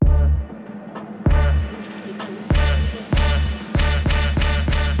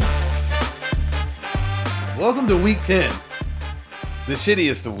Welcome to week 10. The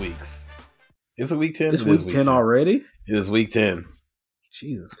shittiest of weeks. Is it week 10? It's week 10 already? It is week 10.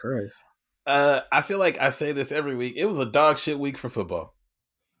 Jesus Christ. I feel like I say this every week. It was a dog shit week for football.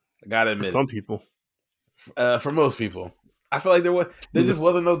 I gotta admit For some people. For most people. I feel like there just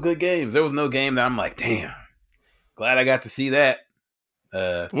wasn't no good games. There was no game that I'm like, damn, glad I got to see that.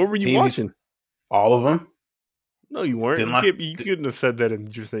 What were you watching? All of them. No, you weren't. You couldn't have said that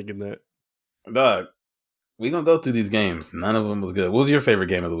and you're thinking that. Dog, we gonna go through these games. None of them was good. What was your favorite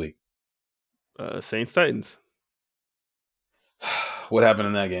game of the week? Saints Titans. What happened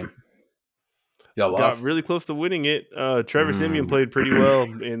in that game? Y'all lost. Got really close to winning it. Trevor Siemian played pretty well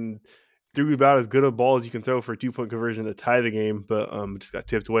and threw about as good a ball as you can throw for a 2-point conversion to tie the game, but just got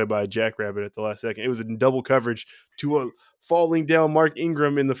tipped away by a jackrabbit at the last second. It was in double coverage to a falling down Mark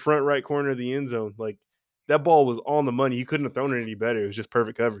Ingram in the front right corner of the end zone. Like, that ball was on the money. He couldn't have thrown it any better. It was just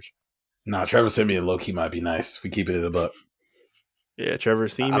perfect coverage. Nah, Trevor Siemian low-key might be nice. We keep it in a buck. Yeah, Trevor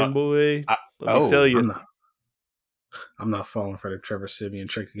Siemian, boy. Let me tell you. I'm not falling for the Trevor Siemian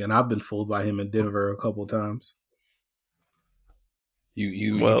trick again. I've been fooled by him in Denver a couple of times.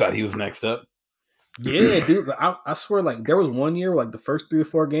 You thought he was next up? Yeah, dude. I swear, like, there was one year, like, the first 3 or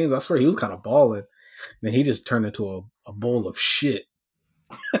 4 games, I swear he was kind of balling. Then he just turned into a bowl of shit.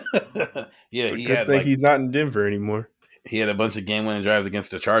 Yeah, he had he's not in Denver anymore. He had a bunch of game-winning drives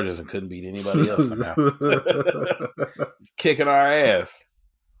against the Chargers and couldn't beat anybody else somehow. He's kicking our ass.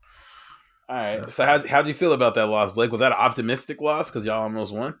 All right. So how'd you feel about that loss, Blake? Was that an optimistic loss because y'all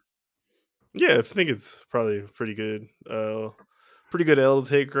almost won? Yeah, I think it's probably pretty good. Pretty good L to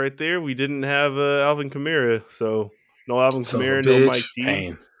take right there. We didn't have Alvin Kamara, so no Alvin Kamara, no Mike T.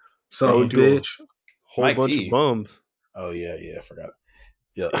 Pain. So bitch. Whole Mike bunch T. of bums. Oh yeah, I forgot.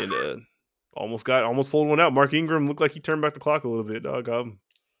 Yeah, and almost pulled one out. Mark Ingram looked like he turned back the clock a little bit, dog.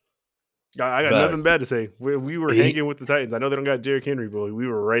 I got nothing bad to say. We were hanging with the Titans. I know they don't got Derrick Henry, but we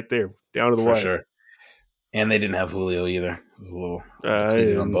were right there, down to the wire. For sure. And they didn't have Julio either. It was a little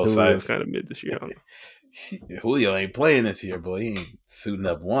cheated on both sides. Kind of mid this year. Julio ain't playing this year, boy. He ain't suiting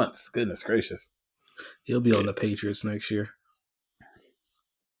up once. Goodness gracious. He'll be on the Patriots next year.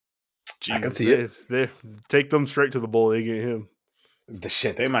 Jeez, I can see it. They take them straight to the bowl. They get him.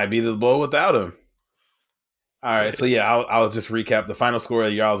 They might be to the bowl without him. All right, so yeah, I'll just recap. The final score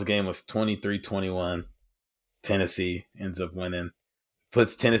of y'all's game was 23-21. Tennessee ends up winning.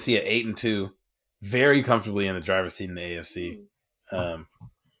 Puts Tennessee at 8-2. Very comfortably in the driver's seat in the AFC.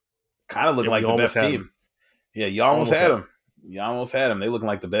 Kind of looking like the best team. Yeah, you almost had them. You almost had them. They looking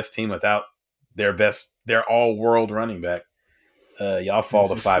like the best team without their all-world running back. Y'all fall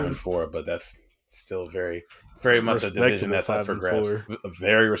to 5-4, but that's still very, very much a division that's up for grabs.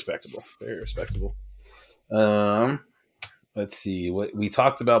 Very respectable. Very respectable. Let's see. What we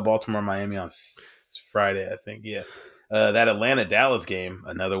talked about Baltimore, Miami on Friday, I think. Yeah. That Atlanta-Dallas game,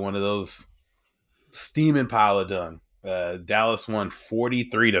 another one of those steaming pile of dung. Dallas won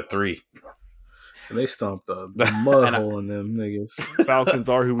 43-3. They stomped a mud hole in them niggas. Falcons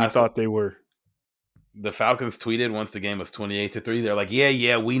are who we thought they were. The Falcons tweeted once the game was 28-3. They're like,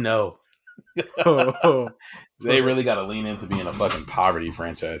 yeah, we know. They really got to lean into being a fucking poverty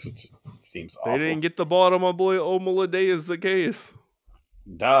franchise, which seems awful. They didn't get the ball to my boy Omalade is the case.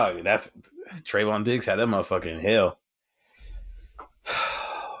 Dog, that's Trayvon Diggs had that motherfucker in hell.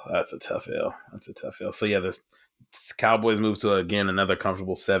 That's a tough L. So yeah, the Cowboys move to again another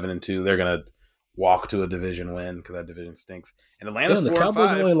comfortable 7-2. They're gonna walk to a division win because that division stinks. And Atlanta's 4-5. The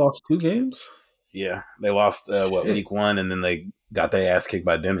Cowboys only lost 2 games. Yeah, they lost week 1, and then they got their ass kicked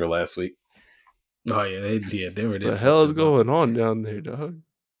by Denver last week. Oh yeah, they did. Denver did. What the hell is going on down there, dog?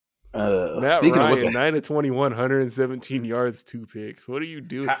 Matt Ryan, 9-21, 117 yards, 2 picks. What are you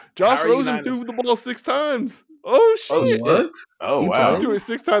doing? Josh Rosen threw the ball 6 times. Oh shit! What? Oh wow! He threw it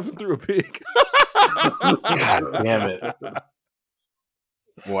 6 times and threw a pick. God damn it!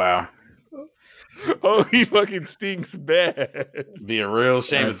 Wow. Oh, he fucking stinks bad. Be a real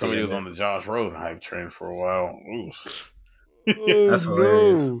shame if somebody was on the Josh Rosen hype train for a while. That's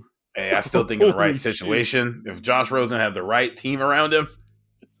hilarious. Hey, I still think in the right situation, if Josh Rosen had the right team around him.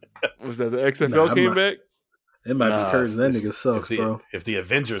 Was that the XFL came back? It might be Curtis. That nigga sucks, bro. If the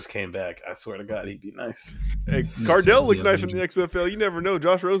Avengers came back, I swear to God, he'd be nice. Hey, Cardell looked nice in the XFL. You never know.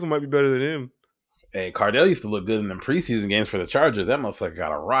 Josh Rosen might be better than him. Hey, Cardell used to look good in them preseason games for the Chargers. That motherfucker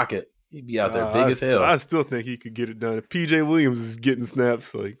got a rocket. He'd be out there big as hell. I still think he could get it done. If PJ Williams is getting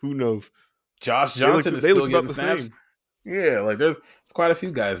snaps, like, who knows? Josh Johnson is still getting snaps. Yeah, like there's quite a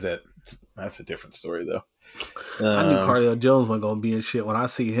few guys that's a different story though. I knew Cardell Jones wasn't gonna be in shit when I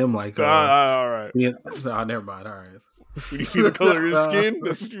see him like. All right. Never mind. All right. You see the color of his skin?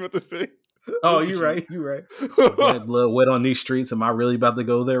 That's what you about to say. Oh, Look at you you. right. You right. Bad blood wet on these streets. Am I really about to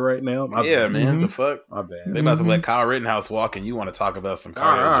go there right now? My Yeah, bad. man. The fuck? My bad. They about to let Kyle Rittenhouse walk, and you want to talk about some All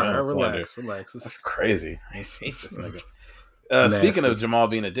right, Mario all right, Jones slander. relax. That's crazy. I It's- hate this it's- nigga. it's Speaking nasty. of Jamal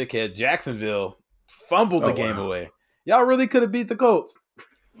being a dickhead, Jacksonville fumbled the Oh, game wow. away. Y'all really could have beat the Colts.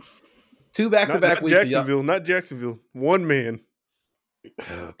 2 back-to-back Not weeks. of y'all- Jacksonville, not Jacksonville. One man.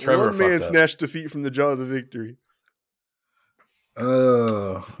 Trevor One man fucked up. snatched defeat from the jaws of victory. It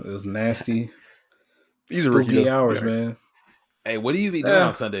was nasty. He's a rookie, Spooky though. hours, Yeah. man. Hey, what do you be doing Yeah.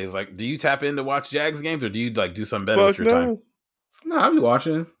 on Sundays? Like, do you tap in to watch Jags games, or do you like do something better Fuck with your time? no. No, I be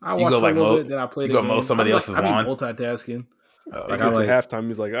watching. I You watch go, for like, a little mow- bit, then I play you the go game. mow somebody I be, else's I be lawn? multitasking. Oh, They Like, get I to like- halftime.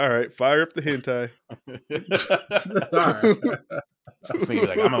 He's like, all right, fire up the hentai. All right. I was thinking,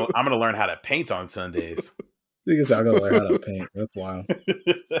 like, I'm gonna learn how to paint on Sundays. Niggas not gonna learn how to paint. That's wild.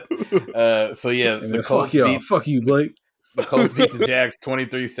 So yeah, And the then Colts fuck y'all. beat Fuck you, Blake. the Colts beat the Jags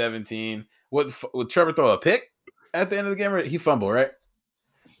 23-17. Would Trevor throw a pick at the end of the game? Or he fumbled, right?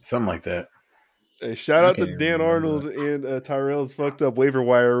 Something like that. Hey, shout I out to can't Dan even remember. Arnold and Tyrell's fucked up waiver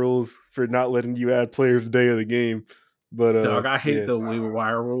wire rules for not letting you add players the day of the game. But Dog, I hate yeah. the waiver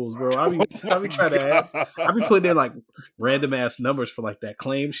wire rules, bro. I be Oh my trying to add. God. I be putting in like random ass numbers for like that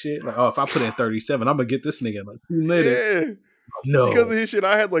claim shit. Like, oh, if I put in 37, I'm gonna get this nigga in like 2 minutes. Yeah. No, Because of his shit,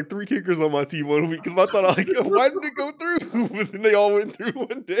 I had like 3 kickers on my team 1 week because I thought, like, why didn't it go through? But then they all went through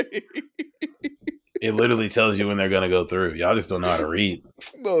one day. It literally tells you when they're gonna go through. Y'all just don't know how to read.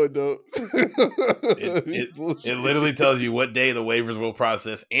 No, it don't. It literally tells you what day the waivers will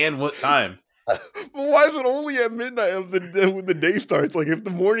process and what time. But why is it only at midnight of when the day starts? Like, if the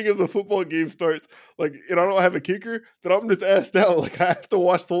morning of the football game starts, like, and I don't have a kicker, then I'm just asked out. Like, I have to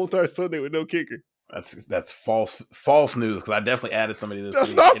watch the whole entire Sunday with no kicker. That's false news because I definitely added somebody this That's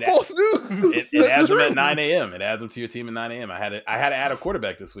week. not It- false news. It That's adds them true. at 9 a.m. It adds them to your team at 9 a.m. I had to add a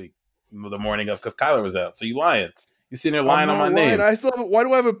quarterback this week, the morning of, because Kyler was out. So you lying? You sitting there lying I'm on my not lying. name, I still have, why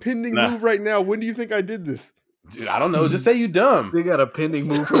do I have a pending Nah. move right now? When do you think I did this? dude? I don't know. Just say you dumb. they got a pending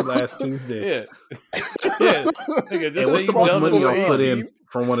move from last Tuesday. Yeah, yeah. Nigga, just Hey, say what's you the most dumb money and y'all you're put wrong. in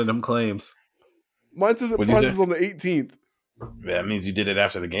from one of them claims? Mine says it What'd you say? processes on the 18th. That means you did it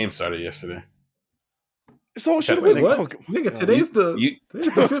after the game started yesterday. So it should have Wait, been. what? Oh, Nigga, today's the You-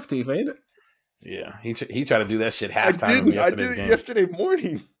 15th, ain't it? Yeah, he tried to do that shit I halftime of didn't. I yesterday's did it game. yesterday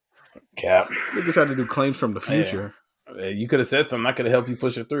morning. Cap. Nigga tried to do claims from the future. You could have said something. I could have helped you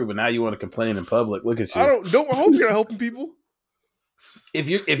push it through, but now you want to complain in public. Look at you. I hope you're not helping people. If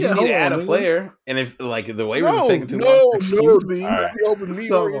you Yeah, need hold to add on, a nigga. player, and if like the waivers is No, taking too long, no, Excuse no. me. You're All not right. helping me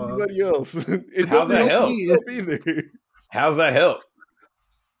Come or on. anybody else. It How's doesn't that help? me either. how's that help?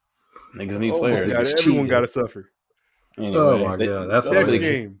 Niggas need Oh my players. God, It's everyone cheating. got to suffer. Anyway, Oh my God, that's oh, Next they-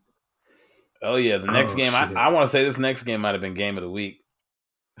 amazing. game. Oh yeah, the next Oh, game. shit. I want to say this next game might have been game of the week.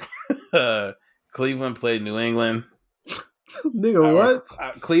 Cleveland played New England. Nigga, what?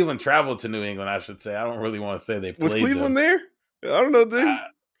 Cleveland traveled to New England, I should say. I don't really want to say they played. Was Cleveland them. there? I don't know. They,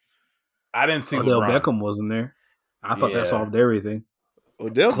 I didn't see Odell LeBron. Beckham wasn't there. I thought Yeah. that solved everything.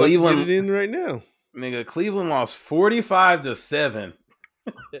 Odell Cleveland- get it in right now. Nigga, Cleveland lost 45-7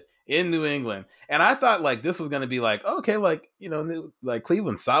 in New England. And I thought like this was gonna be like, okay, like, you know, like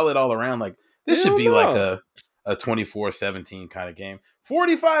Cleveland solid all around. Like this Hell should be no. like a 24-17 kind of game.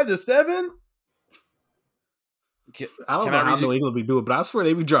 45-7? I don't Can know I how read you- New England be doing, but I swear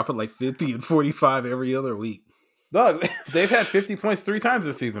they be dropping like 50 and 45 every other week. Dog, they've had 50 points 3 times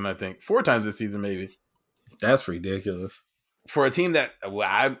this season, I think. 4 times this season, maybe. That's ridiculous. For a team that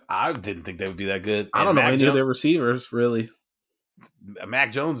I didn't think they would be that good. I And don't know Mac any Jo- of their receivers, really.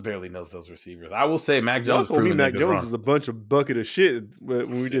 Mac Jones barely knows those receivers. I will say Mac Y'all Jones told me proving Mac niggas Jones wrong. is a bunch of bucket of shit when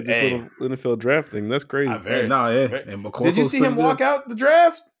we did this Hey. little NFL draft thing. That's crazy. I very- Yeah. very- And McCorkle's Did you see him pretty walk good. out the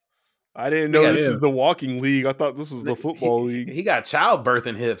draft? I didn't know Yeah, this yeah. is the walking league. I thought this was the football league. He got childbirth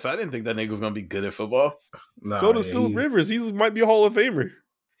and hips. I didn't think that nigga was gonna be good at football. Nah, So does yeah, Phillip he- Rivers. He might be a Hall of Famer.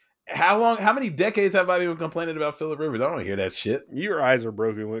 How many decades have I been complaining about Phillip Rivers? I don't hear that shit. Your eyes are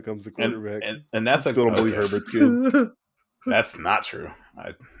broken when it comes to And, quarterbacks. and that's I still don't believe okay. Herbert's good. That's not true.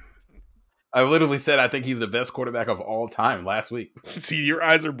 I literally said I think he's the best quarterback of all time last week. See, your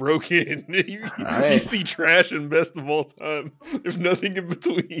eyes are broken. you right. see trash and best of all time. There's nothing in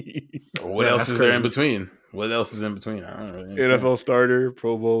between. What Yeah, else that's is there in crazy. between? What else is in between? I don't really understand. NFL starter,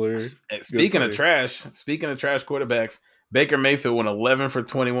 Pro Bowler. Speaking of player. trash, quarterbacks, Baker Mayfield went 11 for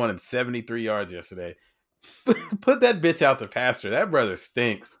 21 and 73 yards yesterday. Put that bitch out to pasture. That brother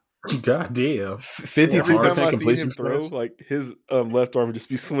stinks. God damn. 52% Every time I see him completion throw, percentage. like his left arm would just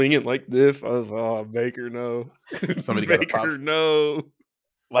be swinging like this. I was, oh, Baker, no. Somebody gotta Baker, pop- no.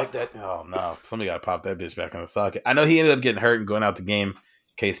 Like that. Oh no! Somebody got to pop that bitch back in the socket. I know he ended up getting hurt and going out the game.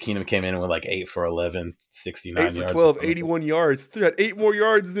 Case Keenum came in with like 8 for 11, 69 8 for yards. 12, 81 yards. He had 8 more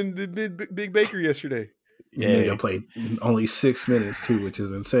yards than the Big Baker yesterday. Nigga played only 6 minutes too, which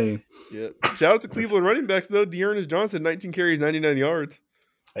is insane. Yeah. Shout out to Cleveland running backs though. Dearness Johnson, 19 carries, 99 yards.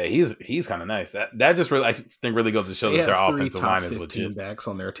 Hey, he's kind of nice. That just really, I think, really goes to show that their offensive line is legit. Backs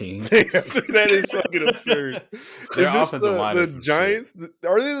on their team. That is fucking absurd. Their offensive line is the Giants.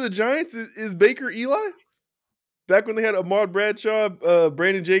 Are they the Giants? Is Baker Eli? Back when they had Ahmad Bradshaw,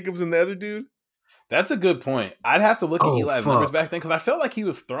 Brandon Jacobs, and the other dude? That's a good point. I'd have to look at Eli's numbers back then because I felt like he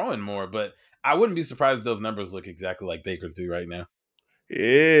was throwing more, but I wouldn't be surprised if those numbers look exactly like Baker's do right now.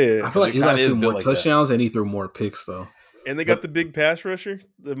 Yeah. I feel like Eli threw more touchdowns and he threw more picks, though. And they got the big pass rusher.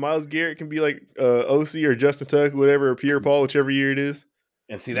 The Myles Garrett can be like OC or Justin Tuck, whatever, or Pierre Paul, whichever year it is.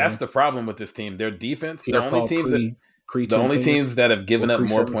 And see, that's the problem with this team. Their defense, the only teams that have given up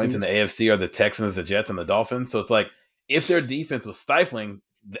more points in the AFC are the Texans, the Jets, and the Dolphins. So it's like, if their defense was stifling,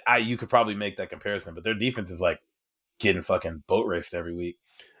 you could probably make that comparison. But their defense is like getting fucking boat raced every week.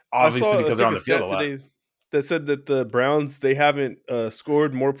 Obviously, because they're on the field a lot. That said that the Browns, they haven't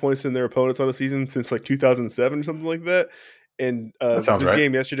scored more points than their opponents on a season since like 2007 or something like that. And this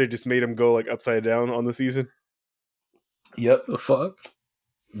game yesterday just made them go like upside down on the season. Yep. The fuck?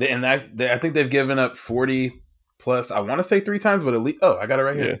 I think they've given up 40 plus. I want to say 3 times, but at least I got it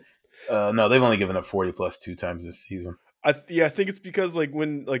right here. Yeah. No, they've only given up 40 plus 2 times this season. I think it's because like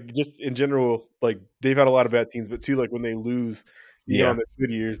when like just in general, like they've had a lot of bad teams, but too like when they lose. On their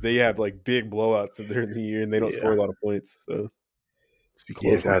good years, they have like big blowouts during the year, and they don't score a lot of points. So,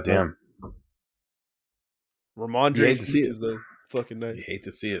 goddamn. Ramondre is the fucking nice. You hate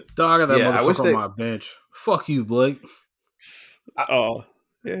to see it. Dog, I got that motherfucker on my bench. Fuck you, Blake.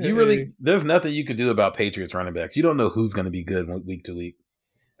 There's nothing you can do about Patriots running backs. You don't know who's going to be good week to week.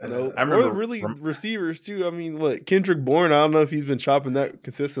 I remember receivers too. I mean, Kendrick Bourne? I don't know if he's been chopping that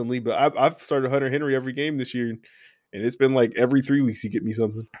consistently, but I've started Hunter Henry every game this year. And it's been like every 3 weeks you get me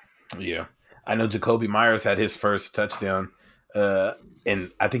something. Yeah. I know Jacoby Myers had his first touchdown.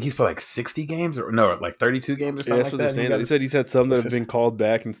 And I think he's played like 60 games like 32 games or something like that. They're saying. They said he's had some that have been called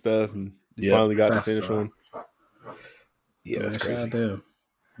back and stuff. And he finally got to finish one. Yeah, that's crazy.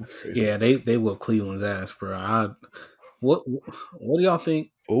 That's crazy. Yeah, they whoop Cleveland's ass, bro. What do y'all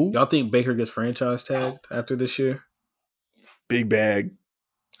think? Ooh. Y'all think Baker gets franchise tagged after this year? Big bag.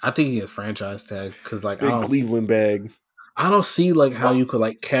 I think he gets franchise tag because like big Cleveland bag. I don't see like how you could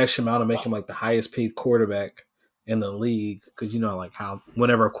like cash him out and make him like the highest paid quarterback in the league because you know like how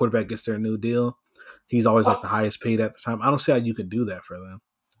whenever a quarterback gets their new deal, he's always like the highest paid at the time. I don't see how you can do that for them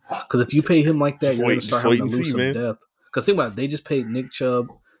because if you pay him like that, you're going to start having to lose some depth. Because think about it, they just paid Nick Chubb.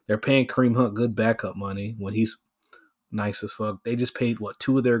 They're paying Kareem Hunt good backup money when he's nice as fuck. They just paid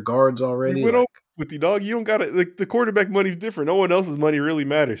 2 of their guards already. With you, dog. You don't got to like the quarterback money's different. No one else's money really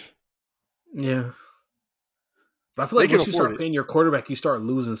matters. Yeah, but I feel like once you start paying your quarterback, you start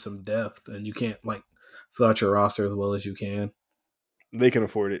losing some depth, and you can't like fill out your roster as well as you can. They can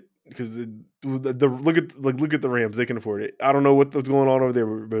afford it because look at the Rams. They can afford it. I don't know what's going on over there,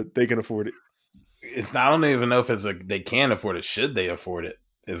 but they can afford it. I don't even know if it's they can afford it. Should they afford it?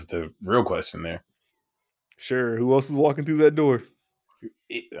 Is the real question there. Sure. Who else is walking through that door?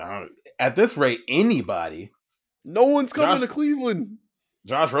 At this rate, anybody. No one's coming to Cleveland.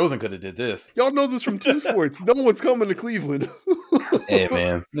 Josh Rosen could have did this. Y'all know this from 2 Sports. No one's coming to Cleveland. Hey,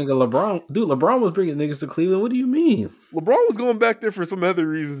 man. Nigga, LeBron was bringing niggas to Cleveland. What do you mean? LeBron was going back there for some other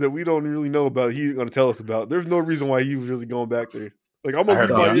reasons that we don't really know about. He's going to tell us about. There's no reason why he was really going back there. Like, I'm going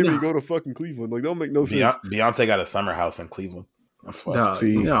to Miami and go to fucking Cleveland. Like, that don't make no sense. Beyonce got a summer house in Cleveland. That's why.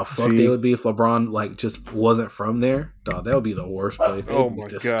 You know how fucked they would be if LeBron like just wasn't from there. Dog, that would be the worst place. Oh my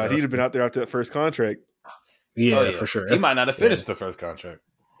god, he'd have been out there after that first contract. Yeah, for sure. He might not have finished the first contract.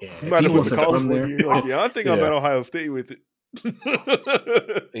 Yeah, he might have went to college for a year. Like, I think I'm at Ohio State with it.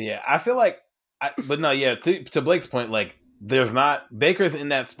 Yeah, I feel like, to Blake's point, like Baker's in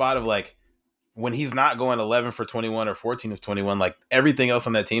that spot of like when he's not going 11 for 21 or 14 of 21, like everything else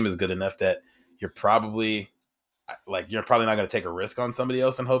on that team is good enough that you're probably not going to take a risk on somebody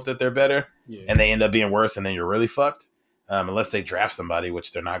else and hope that they're better, and they end up being worse, and then you're really fucked. Unless they draft somebody,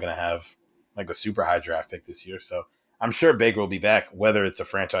 which they're not going to have like a super high draft pick this year. So I'm sure Baker will be back, whether it's a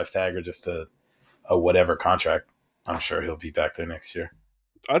franchise tag or just a whatever contract. I'm sure he'll be back there next year.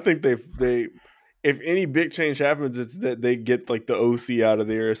 I think they if any big change happens, it's that they get like the OC out of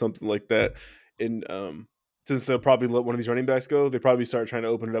there or something like that. And since they'll probably let one of these running backs go, they probably start trying to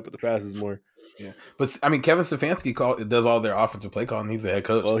open it up with the passes more. Yeah, but I mean, Kevin Stefanski does all their offensive play calling. He's the head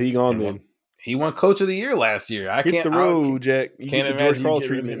coach. Well, he gone then. He won Coach of the Year last year. Hit the road, Jack. You get the George Karl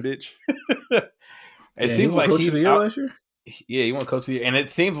treatment, bitch. It seems like Coach of the Year last year. Yeah, he won coach of the year, and it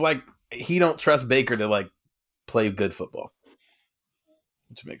seems like he don't trust Baker to like play good football,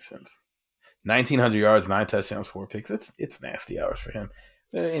 which makes sense. 1,900 yards, 9 touchdowns, 4 picks. It's nasty hours for him.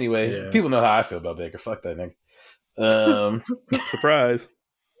 Anyway, people know how I feel about Baker. Fuck that nigga. Surprise.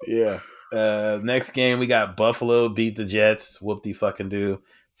 Yeah. Next game, we got Buffalo beat the Jets. Whoop-de-fucking-do.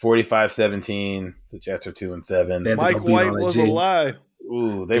 45-17. The Jets are 2-7. Mike White was a lie.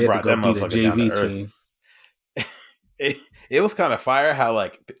 Ooh, they brought that motherfucker down to earth. Team. It was kind of fire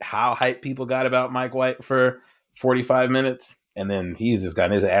how hype people got about Mike White for 45 minutes, and then he's just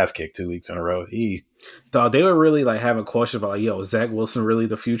gotten his ass kicked 2 weeks in a row. Dog, they were really like having questions about like, yo, is Zach Wilson really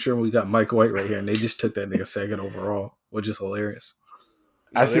the future? And we got Mike White right here, and they just took that nigga second overall, which is hilarious.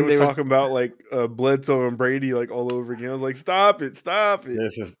 I think they were talking about like Bledsoe and Brady like all over again. I was like, stop it.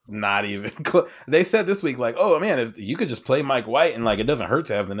 This is not even close. They said this week, like, oh man, if you could just play Mike White and like it doesn't hurt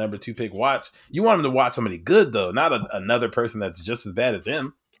to have the number 2 pick watch. You want him to watch somebody good though, not another person that's just as bad as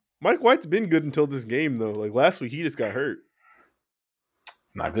him. Mike White's been good until this game though. Like last week, he just got hurt.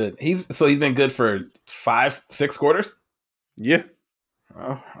 Not good. He's been good for 5-6 quarters. Yeah.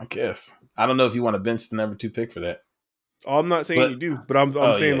 Oh, I guess. I don't know if you want to bench the number 2 pick for that. Oh, I'm not saying you do, but I'm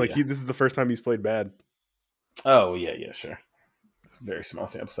saying this is the first time he's played bad. Oh yeah, sure. Very small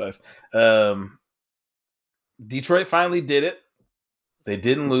sample size. Detroit finally did it. They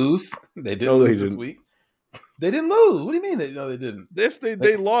didn't lose. They didn't lose this week. They didn't lose. What do you mean? They didn't. If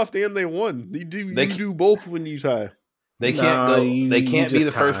they lost and they won, you do both when you tie. They can't go. They can't be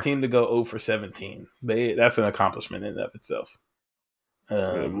the first team to go 0 for 17. That's an accomplishment in and of itself.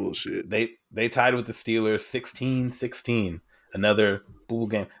 Bullshit. They tied with the Steelers 16-16. Another bull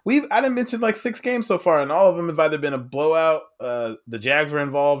game. I didn't mention like 6 games so far, and all of them have either been a blowout, the Jags were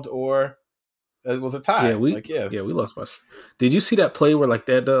involved, or it was a tie. Yeah, we lost by. Did you see that play where like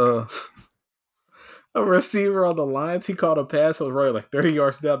that a receiver on the Lions, he caught a pass, was right like 30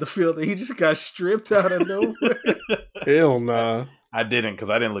 yards down the field, and he just got stripped out of nowhere? Hell nah. I didn't, because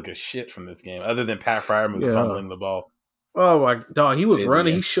I didn't look at shit from this game, other than Pat Freiermuth fumbling the ball. Oh my dog, he was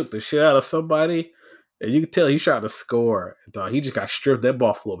running. He shook the shit out of somebody, and you could tell he's trying to score. Dog, he just got stripped. That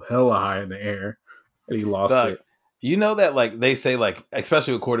ball flew up hella high in the air, and he lost it. You know that like they say like,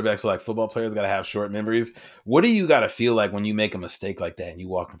 especially with quarterbacks, like football players got to have short memories. What do you got to feel like when you make a mistake like that and you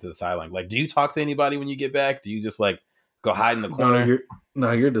walk into the sideline? Like, do you talk to anybody when you get back? Do you just like go hide in the corner?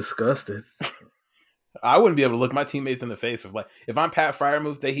 You're disgusted. I wouldn't be able to look my teammates in the face if I'm Pat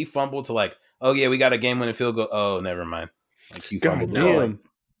Freiermuth, he fumbled to like, oh yeah, we got a game-winning field goal. Oh, never mind. Like you fumbled. Damn.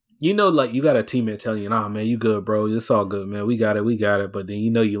 You know, like you got a teammate telling you, "Nah, man, you good, bro. It's all good, man. We got it." But then you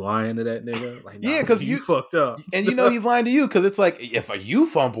know you lying to that nigga. Like, yeah, because you fucked up, and you know he's lying to you because it's like if you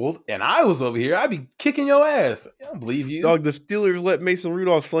fumbled and I was over here, I'd be kicking your ass. I don't believe you, dog. The Steelers let Mason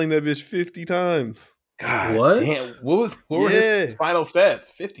Rudolph sling that bitch 50 times. God, what? Damn. What were his final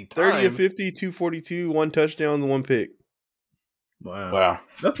stats? 50 times. 30 of 50, 242, 1 touchdown, 1 pick. Wow.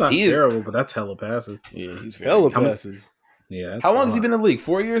 That's not terrible, but that's hella passes. Yeah, he's hella passes. Yeah. How long has he been in the league?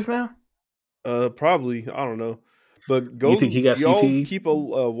 4 years now? Probably. I don't know. But you think he got CTE? Keep a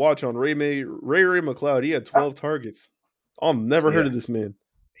watch on Ray McLeod. He had 12 targets. I've never heard of this man.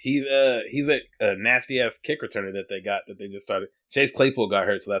 He's a nasty ass kick returner that they just started. Chase Claypool got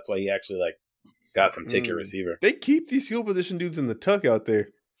hurt, so that's why he actually like got some ticket receiver. They keep these skill position dudes in the tuck out there.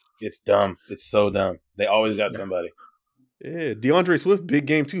 It's dumb. It's so dumb. They always got somebody. Yeah, DeAndre Swift, big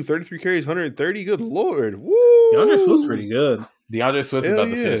game too. 33 carries, 130. Good Lord. Woo! DeAndre Swift's pretty good. DeAndre Swift's about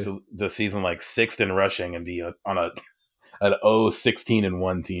to finish the season like 6th in rushing and be on an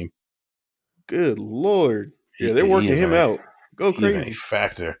 0-16-1 team. Good Lord. Yeah, they're working him out. Go crazy. He's a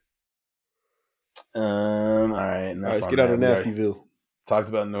factor. All right. Let's get out of Nastyville. Talked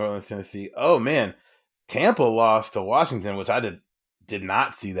about New Orleans, Tennessee. Oh, man. Tampa lost to Washington, which I did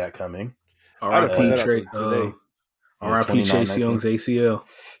not see that coming. R.I.P. today. R.I.P. Chase Young's ACL.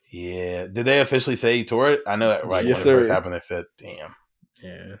 Yeah. Did they officially say he tore it? I know that when it first happened, they said, damn.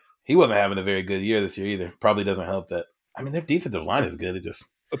 Yeah. He wasn't having a very good year this year either. Probably doesn't help that. I mean, their defensive line is good. It just...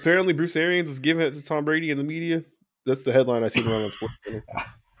 Apparently, Bruce Arians was giving it to Tom Brady in the media. That's the headline I seen around on Sports.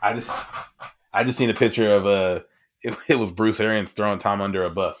 I just seen a picture of it was Bruce Arians throwing Tom under a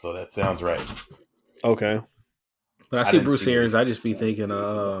bus, so that sounds right. Okay. When I see Bruce Arians, I just be thinking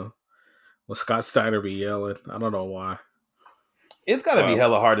when Scott Steiner be yelling. I don't know why. It's got to be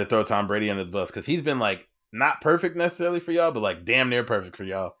hella hard to throw Tom Brady under the bus because he's been like not perfect necessarily for y'all, but like damn near perfect for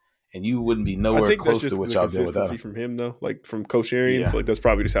y'all. And you wouldn't be nowhere close to what y'all did without him. From him though, like from Coach Arians, like that's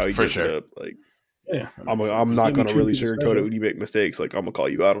probably just how he gets it up. Like, yeah, I'm not gonna really sugarcoat it when you make mistakes. Like I'm gonna call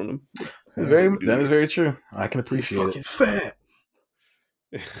you out on them. That is very true. I can appreciate it. Fat.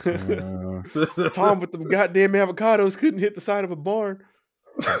 Tom with them goddamn avocados couldn't hit the side of a barn.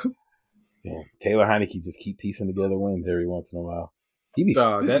 Yeah, Taylor Heineke just keep piecing together wins every once in a while. He be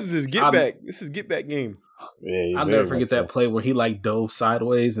This is his get back. This is get back game. yeah, I'll never forget that play where he like dove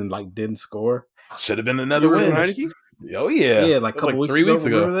sideways and like didn't score. Should have been another win. Heineke? Oh yeah, Yeah, like a couple weeks 3 weeks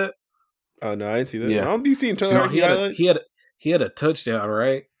ago. Remember that? Oh no, I didn't see that. Yeah. I don't be seeing So, Taylor Heineke highlights. he had a touchdown,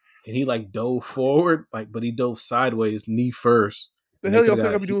 right? And he like dove forward, like, but he dove sideways, knee first. The hell y'all think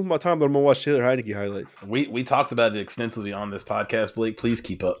I'll be doing with my time that I'm gonna watch Taylor Heineke highlights? We talked about it extensively on this podcast, Blake. Please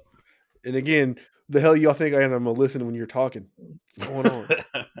keep up. And again, the hell y'all think I am? I'm gonna listen when you're talking. What's going on?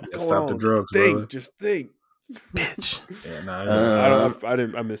 Stop the drugs, think, brother. just think. Bitch. Yeah, nah,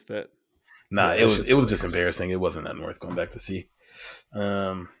 I missed that. Nah, Yeah, it was just embarrassing. It wasn't nothing worth going back to see.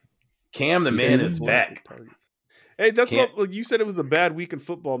 Cam the man is back. Hey, that's what like you said. It was a bad week in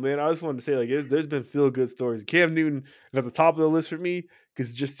football, man. I just wanted to say, like, there's been feel good stories. Cam Newton is at the top of the list for me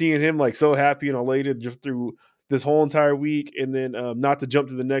because just seeing him like so happy and elated just through this whole entire week, and then not to jump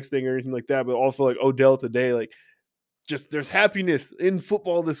to the next thing or anything like that, but also like Odell today, like just there's happiness in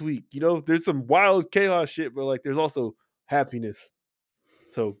football this week. You know, there's some wild chaos shit, but like there's also happiness.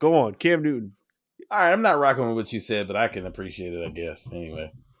 So go on, Cam Newton. All right, I'm not rocking with what you said, but I can appreciate it, I guess.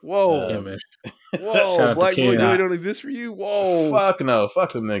 Anyway. Whoa. yeah, man. Whoa, black boy really don't exist for you? Whoa. Fuck no.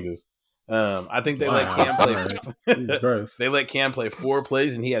 Fuck them niggas. I think they let Cam play. They let Cam play 4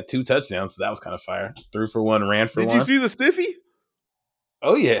 plays, and he had 2 touchdowns, so that was kind of fire. 3 for 1, ran for 1. Did you see the stiffy?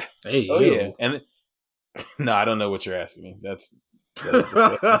 Oh yeah. Hey, oh yeah. And no, I don't know what you're asking me. That's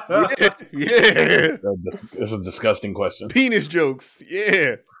disgusting. Yeah. That's a disgusting question. Penis jokes.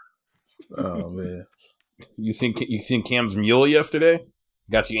 Yeah. Oh man. You seen Cam's mule yesterday?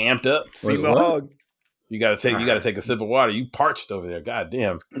 Got you amped up? Seen the hog. You gotta take a sip of water. You parched over there. God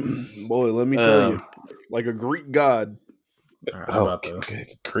damn. Boy, let me tell you. Like a Greek god. Right, good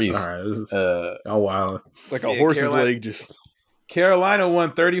grief. All right, this is wild. It's like a horse's leg just. Carolina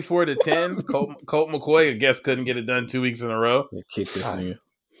won 34-10. Colt McCoy, I guess, couldn't get it done 2 weeks in a row. Yeah, kick this nigga.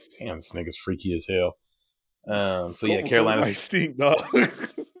 Damn, this nigga's freaky as hell. Carolina might stink, dog.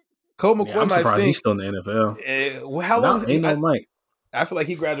 Colt McCoy might stink. He's still in the NFL. How long? Ain't no Mike. I feel like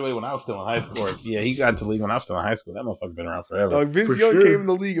he graduated when I was still in high school. Yeah, he got into the league when I was still in high school. That motherfucker been around forever. Vince Young came in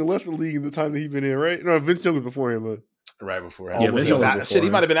the league and left the league in the time that he been in, right? No, Vince Young was before him. Right before him. Yeah, Vince Young was before shit, he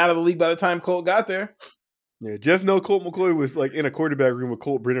him. might have been out of the league by the time Colt got there. Yeah, Jeff Colt McCoy was like in a quarterback room with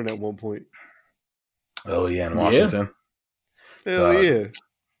Colt Brennan at one point. Oh yeah, in Washington. Hell dog. yeah.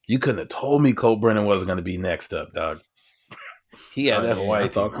 You couldn't have told me Colt Brennan wasn't going to be next up, dog. He had that Hawaii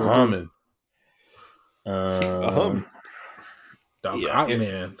team humming. Dog,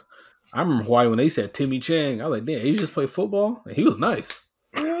 man. I remember Hawaii when they said Timmy Chang. I was like, damn, he just played football? And he was nice.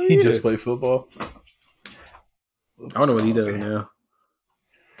 He just played football. I don't know what he does now.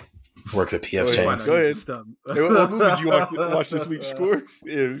 Works at PF Chang's. Go ahead. Hey, what movie did you watch this week's score?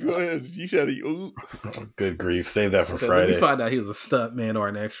 Yeah, go ahead. You should have. Good grief. Save that for Friday. We find out he was a stunt man or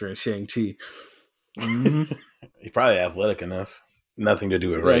an extra in Shang-Chi. Mm-hmm. He's probably athletic enough. Nothing to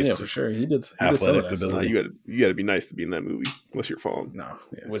do with race. Yeah, for sure. He did athletic ability. You got to be nice to be in that movie, unless you're falling. No,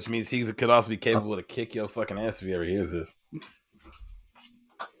 yeah. Which means he could also be capable to kick your fucking ass if he ever hears this.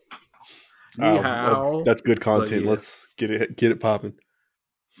 That's good content. Let's get it popping.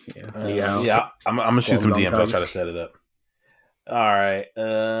 Yeah, I'm gonna shoot some DMs. I'll try to set it up. All right.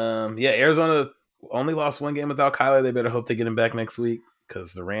 Arizona only lost 1 game without Kyler. They better hope they get him back next week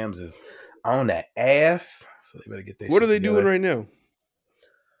because the Rams is on that ass. So they better get their. What are they doing right now?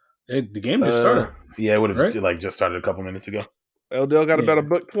 The game just started. Yeah, it would have just started a couple minutes ago. Odell got about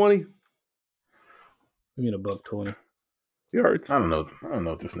 $120. You mean $120 yards? I don't know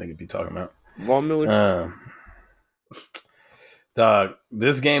what this nigga be talking about. Von Miller. Dog,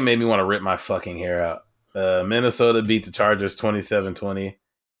 this game made me want to rip my fucking hair out. Minnesota beat the Chargers 27-20.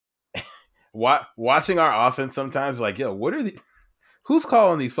 Watching our offense sometimes, like, yo, what are who's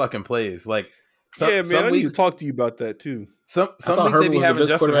calling these fucking plays? Like, I need to talk to you about that too. Some weeks they be having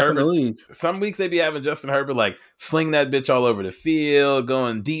Justin Herbert. Some weeks they be having Justin Herbert like sling that bitch all over the field,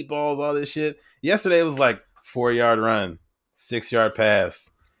 going deep balls, all this shit. Yesterday it was like 4-yard run, 6-yard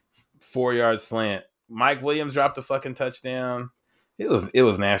pass, 4-yard slant. Mike Williams dropped a fucking touchdown. It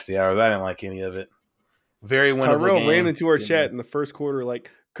was nasty hours. I didn't like any of it. Very winnable Tyrell game. ran into our chat in the first quarter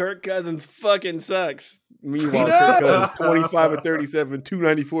like Kirk Cousins fucking sucks. Meanwhile, Kirk Cousins 25 of 37,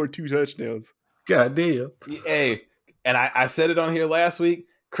 294, 2 touchdowns. God damn. Hey, and I said it on here last week.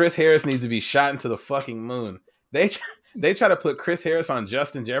 Chris Harris needs to be shot into the fucking moon. They try to put Chris Harris on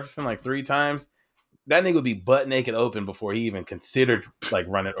Justin Jefferson like 3 times. that nigga would be butt naked open before he even considered like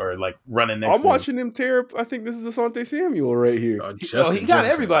running next. I'm watching him tear up. I think this is Asante Samuel right here. He got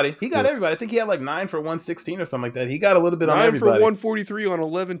everybody. He got everybody. I think he had like 9 for 116 or something like that. He got a little bit on 9 everybody. for 143 on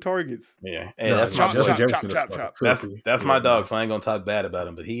 11 targets. Yeah, hey, that's my chop, boy. chop. That's my dog. So I ain't gonna talk bad about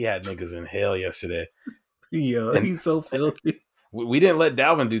him. But he had niggas in hell yesterday. Yeah, he's so filthy. We didn't let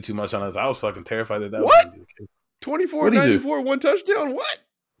Dalvin do too much on us. I was fucking terrified that was What? gonna be the case. 24-94, 1 touchdown. What?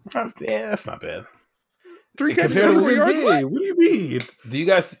 That's not bad. 3 catches, compared to 4 yards. What? What do you mean? Do you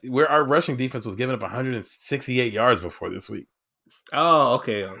guys? Where our rushing defense was giving up 168 yards before this week. Oh,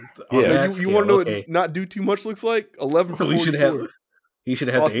 okay. Yeah. You want to know what not do too much looks like? 11 for 44. He should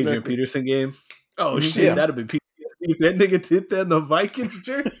have had the Adrian Peterson game. Oh shit, that'd have been PTSD if that nigga did that in the Vikings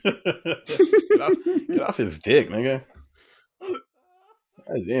jersey. Get off his dick, nigga.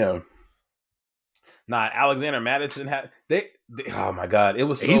 Damn. Nah, Alexander Mattison had they oh my god, it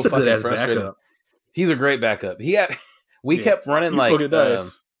was so He's a fucking good frustrating. backup. He's a great backup. We kept running like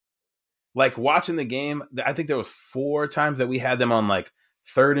watching the game. I think there was 4 times that we had them on like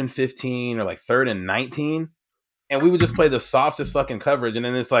 3rd and 15 or like 3rd and 19, and we would just play the softest fucking coverage. And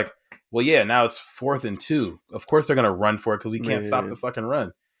then it's like, well, yeah, now it's 4th and 2. Of course they're gonna run for it because we can't stop the fucking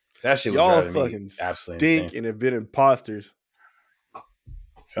run. That shit was y'all driving fucking me absolutely stink insane. and have been imposters.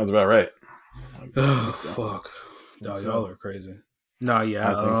 Sounds about right. Oh fuck! No, y'all are crazy. No,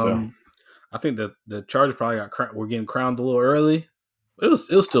 yeah, I think so. I think that the Chargers probably were getting crowned a little early. It was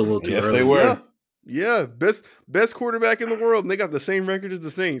still a little too early. Yes, they were. Yeah, best quarterback in the world, and they got the same record as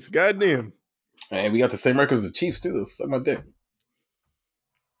the Saints. Goddamn. And we got the same record as the Chiefs too. Suck my dick.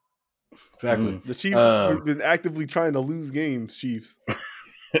 Exactly. The Chiefs have been actively trying to lose games. Chiefs.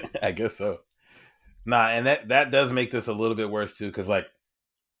 I guess so. Nah, and that does make this a little bit worse too, because like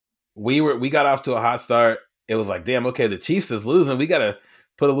we got off to a hot start. It was like, damn, okay, the Chiefs is losing. We gotta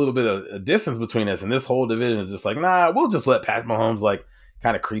put a little bit of a distance between us, and this whole division is just like, nah, we'll just let Pat Mahomes like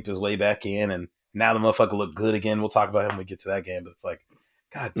kind of creep his way back in, and now the motherfucker look good again. We'll talk about him when we get to that game, but it's like,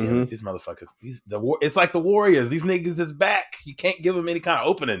 god damn it, these motherfuckers, it's like the Warriors. These niggas is back. You can't give them any kind of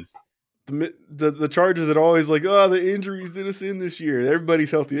openings. The Chargers that are always like, oh, the injuries did us in this year.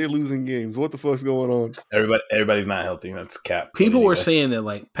 Everybody's healthy. They're losing games. What the fuck's going on? Everybody's not healthy. That's cap. People were saying that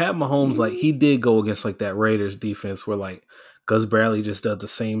like Pat Mahomes, like he did go against like that Raiders defense where like Gus Bradley just does the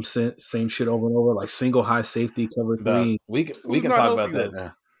same shit over and over, like single high safety cover 3. We can talk about that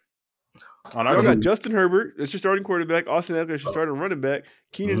now. On our got Justin Herbert, that's your starting quarterback. Austin Eckler is your starting running back.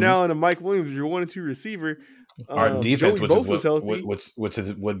 Keenan Allen and Mike Williams is your 1 and 2 receiver. Our defense, which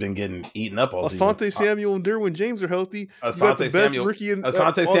has been getting eaten up all season. Asante Samuel and Derwin James are healthy. Asante Samuel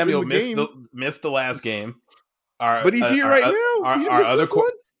missed the last game. But he's here right now.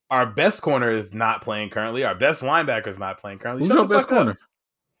 Our best corner is not playing currently. Our best linebacker is not playing currently. Who's our best corner?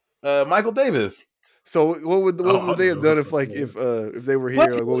 Michael Davis. So what would they have done if they were here?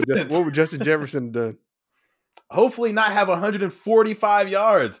 Like, what would Justin Jefferson have done? Hopefully not have 145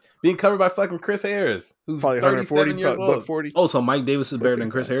 yards being covered by fucking Chris Harris, who's probably 37 years old. 40. Oh, so Mike Davis is better than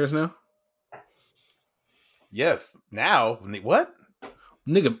Chris Harris now? Yes. Now, what?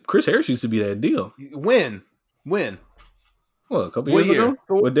 Nigga, Chris Harris used to be that deal. When? Well, a couple years ago?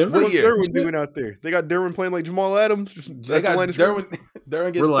 What Derwin doing out there? They got Derwin playing like Jamal Adams. They got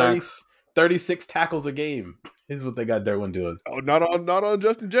Derwin getting 36 tackles a game. Is what they got Derwin doing. Oh, not on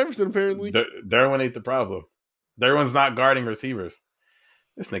Justin Jefferson, apparently. Derwin ain't the problem. Derwin's not guarding receivers.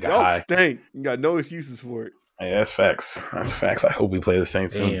 This nigga y'all stink. You got no excuses for it. Hey, that's facts. That's facts. I hope we play the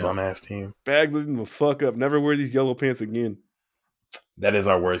Saints soon, bum ass team. Bagley will fuck up. Never wear these yellow pants again. That is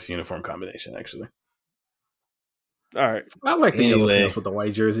our worst uniform combination, actually. All right. I like the yellow pants with the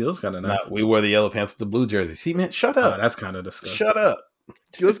white jersey. Those kind of nice. We wore the yellow pants with the blue jersey. See, man, shut up. That's kind of disgusting. Shut up.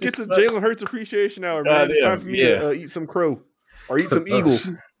 Let's get to Jalen Hurts appreciation hour, man. It's time for me to eat some crow or eat some eagle.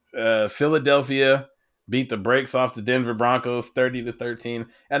 Philadelphia beat the brakes off the Denver Broncos 30-13.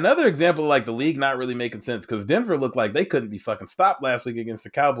 Another example of like the league not really making sense because Denver looked like they couldn't be fucking stopped last week against the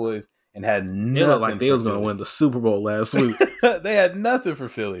Cowboys and had nothing. It looked like they was going to win the Super Bowl last week. They had nothing for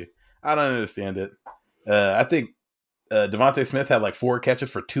Philly. I don't understand it. I think Devontae Smith had like 4 catches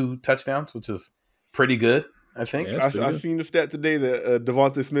for 2 touchdowns, which is pretty good. I think. Yeah, I've seen the stat today that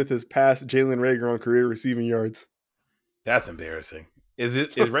Devontae Smith has passed Jalen Reagor on career receiving yards. That's embarrassing. Is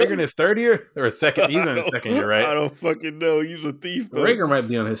Reagor in his 3rd year or a second? He's in his 2nd year, right? I don't fucking know. He's a thief. Reagor might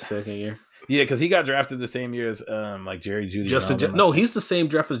be on his 2nd year. Yeah, because he got drafted the same year as like Jerry Jeudy. No, he's the same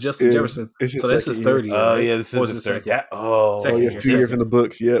draft as Justin Jefferson. So that's his 3rd year. Oh yeah, this is his 3rd. Yeah. He has 2 years in the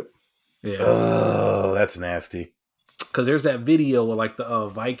books. Yep. Yeah. Oh, that's nasty. Because there's that video where like the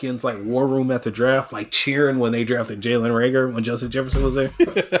Vikings like war room at the draft, like cheering when they drafted Jalen Reagor when Justin Jefferson was there.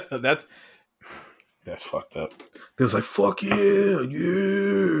 That's That's fucked up. They was like, "Fuck yeah,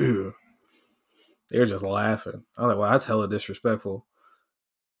 yeah." They were just laughing. I was like, "Well, that's hella disrespectful."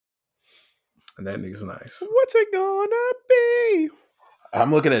 And that nigga's nice. What's it gonna be?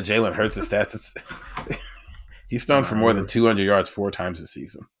 I'm looking at Jalen Hurts' stats. He's thrown for more than 200 yards 4 times this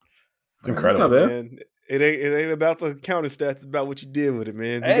season. It's incredible. Not bad. Man, it ain't about the counting stats. It's about what you did with it,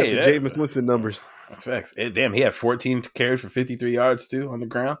 man. You Hey, got the Jameis Winston numbers. That's facts. Damn, he had 14 carries for 53 yards too on the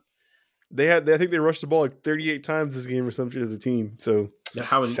ground. I think they rushed the ball like 38 times this game or something as a team. So Yeah,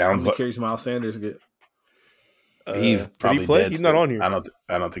 how many carries Miles Sanders get? He's probably dead. He's not on here.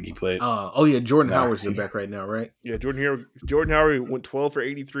 I don't think he played. Oh yeah, Jordan Howard's your back right now, right? Yeah, Jordan Howard went 12 for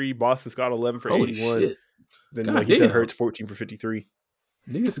 83. Boston Scott 11 for 81. Shit. Then like he said, Hurts 14 for 53.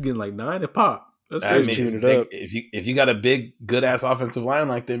 Niggas getting like 9 a pop. That's I crazy. mean, if you got a big, good ass offensive line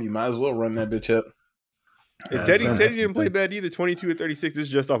like them, you might as well run that bitch up. And Teddy didn't play bad either. 22 or 36. This is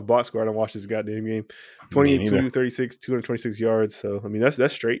just off box score. I don't watch this goddamn game. 22 36, 226 yards. So I mean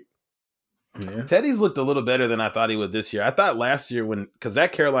that's straight. Yeah. Teddy's looked a little better than I thought he would this year. I thought last year because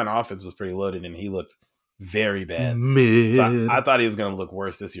that Carolina offense was pretty loaded and he looked very bad. So I thought he was going to look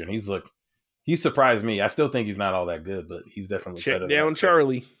worse this year, and he surprised me. I still think he's not all that good, but he's definitely check better. Down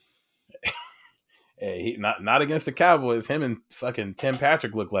Charlie. Hey, not against the Cowboys. Him and fucking Tim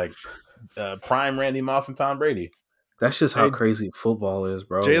Patrick look like prime Randy Moss and Tom Brady. That's just how crazy football is,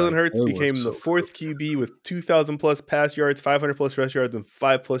 bro. Jalen Hurts became the 4th QB with 2,000 plus pass yards, 500 plus rush yards, and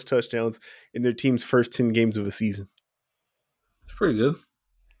 5 plus touchdowns in their team's first 10 games of a season. It's pretty good.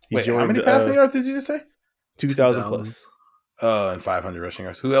 Wait, how many passing yards did you just say? 2,000 plus. And 500 rushing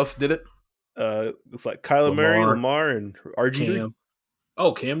yards. Who else did it? It's like Kyler Murray, Lamar, and RG3. Cam.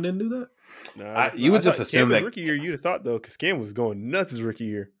 Oh, Cam didn't do that? Nah, you would just assume that rookie year. You'd have thought though, because Cam was going nuts his rookie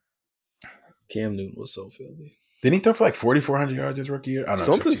year. Cam Newton was so filthy. Didn't he throw for like 4,400 yards his rookie year? I don't know.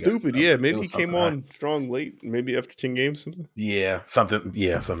 Something stupid, yeah. Maybe he came on strong late, maybe after 10 games, something. Yeah,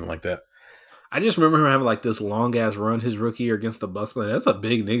 something like that. I just remember him having like this long ass run his rookie year against the Bucs. Like, that's a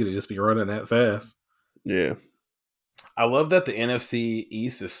big nigga to just be running that fast. Yeah. I love that the NFC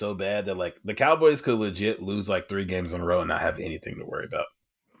East is so bad that like the Cowboys could legit lose like 3 games in a row and not have anything to worry about.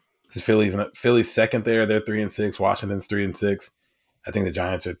 Philly's second there, they're 3-6. Washington's 3-6. I think the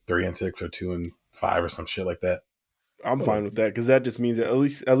Giants are 3-6 or 2-5 or some shit like that. I'm fine with that because that just means that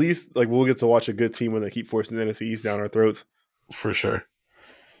at least like we'll get to watch a good team when they keep forcing the NFC East down our throats. For sure.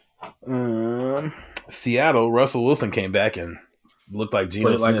 Seattle, Russell Wilson came back and looked like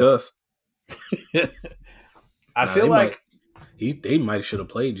Geno Smith. Like us. I feel like they might should have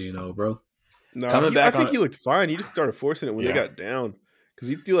played Geno, bro. No, I think he looked fine. He just started forcing it when they got down because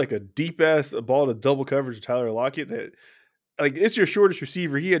he threw like a deep ass ball to double coverage to Tyler Lockett that. Like, it's your shortest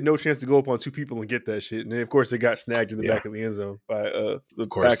receiver. He had no chance to go up on 2 people and get that shit. And then, of course, they got snagged in the back of the end zone by the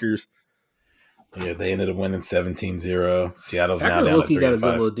Packers. Yeah, they ended up winning 17-0. Seattle's Packers now down to 3-5. Got a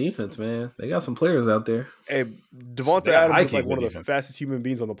good little defense, man. They got some players out there. Hey, Devonta Adams is like one of the fastest human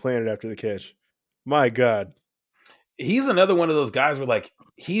beings on the planet after the catch. My God. He's another one of those guys where, like,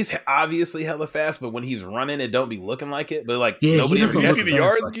 he's obviously hella fast, but when he's running, it don't be looking like it. But, like, nobody ever see the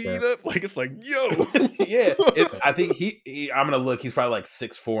yards like getting up. Like, it's like, yo. Yeah. I think I'm going to look. He's probably like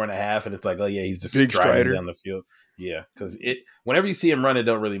 6'4.5", and it's like, oh, yeah, he's just striding down the field. Yeah. Because whenever you see him run, it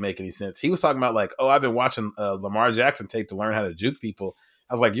don't really make any sense. He was talking about, like, oh, I've been watching Lamar Jackson tape to learn how to juke people.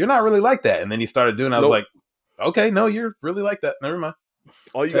 I was like, you're not really like that. And then he started doing it. I was like, okay, no, you're really like that. Never mind.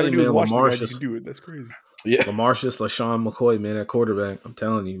 All you got to do is watch the guy. You can do it. That's crazy. Yeah, Lamar's just LaShawn McCoy, man, at quarterback. I'm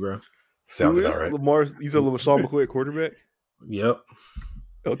telling you, bro. Sounds about right. He's a LaShawn McCoy at quarterback? Yep.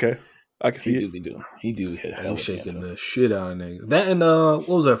 Okay. I can see it. He do hit hell. He's shaking the shit out of niggas. That and what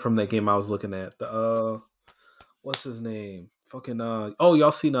was that from that game I was looking at? The what's his name? Fucking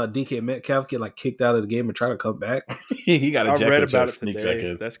y'all seen DK Metcalf get like kicked out of the game and try to come back? He got ejected. I read about it sneak today. back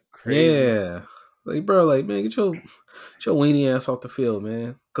in. That's crazy. Yeah. Like, bro, like, man, get your weenie ass off the field,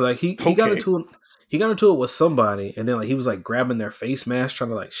 man. Cause like he got into it with somebody, and then like he was like grabbing their face mask,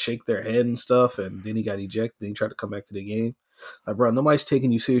 trying to like shake their head and stuff, and then he got ejected. Then he tried to come back to the game. Like, bro, nobody's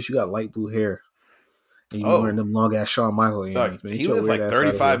taking you serious. You got light blue hair, and you wearing them long ass Shawn Michael earrings. Man, he lives like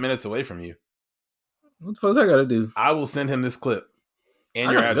 35 minutes away from you. What the fuck I gotta do? I will send him this clip and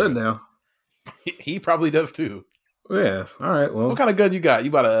I your got address. a gun now. He probably does too. Yeah. All right. Well, what kind of gun you got?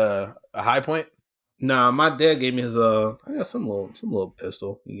 You got a high point? Nah, my dad gave me his I got some little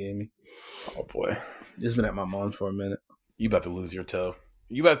pistol he gave me. Oh boy. It's been at my mom's for a minute. You about to lose your toe.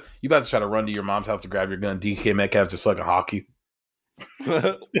 You about to try to run to your mom's house to grab your gun. DK Metcalf just fucking hockey.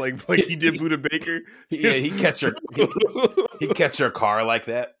 like he did Buda Baker. Yeah, he catch your car like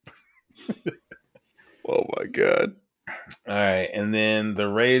that. Oh my God. All right, and then the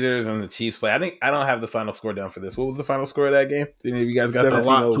Raiders and the Chiefs play. I don't have the final score down for this. What was the final score of that game? Did any of you guys got A that? 17-0.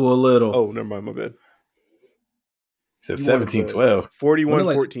 lot to a little. Oh, never mind. My bad. It said You wanted 17-12.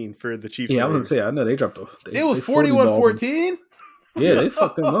 41-14 for the Chiefs. Yeah, I and was gonna say. I know they dropped. It was 41-14. Yeah, they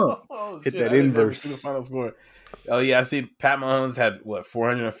fucked them up. Oh, Hit shit, that I didn't ever inverse. see the final score. Oh yeah, I see. Pat Mahomes had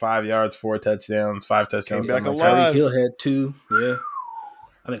 405 yards, 4 touchdowns, 5 touchdowns. Came back something alive. Tyreek Hill had 2. Yeah,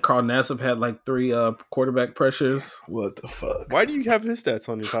 I think Carl Nassib had like 3 quarterback pressures. What the fuck? Why do you have his stats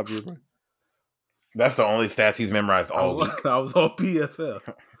on your top of your brain? That's the only stats he's memorized all week. I was all PFF.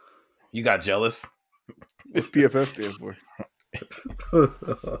 You got jealous? What's PFF stand for?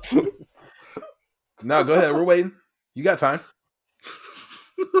 No, go ahead. We're waiting. You got time.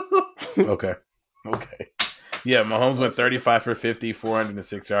 Okay. Yeah, Mahomes went 35 for 50,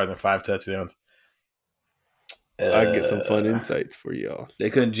 406 yards, and 5 touchdowns. I get some fun insights for y'all. They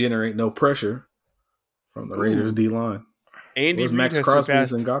couldn't generate no pressure from the Raiders D line. Andy Where's Reid Max has Crosby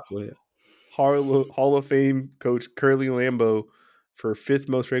surpassed and Gakwe? Hall of Fame coach Curly Lambeau for 5th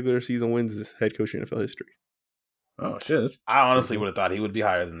most regular season wins as head coach in NFL history. Oh shit! I honestly would have thought he would be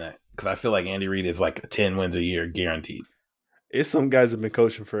higher than that because I feel like Andy Reid is like 10 wins a year guaranteed. It's some guys that have been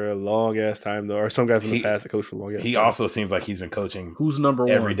coaching for a long ass time though, or some guys from the past that coach for a long ass time. He also seems like he's been coaching. Who's number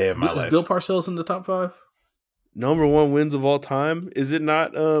 1 every day of my life? Is Bill Parcells in the top 5? Number 1 wins of all time. Is it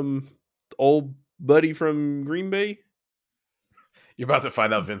not old buddy from Green Bay? You're about to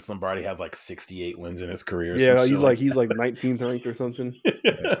find out Vince Lombardi has like 68 wins in his career. Yeah, he's like 19th ranked or something.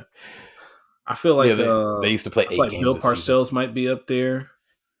 I feel like they used to play 8 games. Bill Parcells might be up there.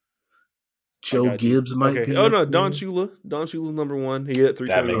 Joe Gibbs might be. Oh no, up Don there. Shula. Don Shula's number 1. He hit 328.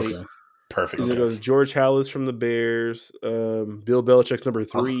 That makes perfect And it goes sense. George Halas from the Bears. Bill Belichick's number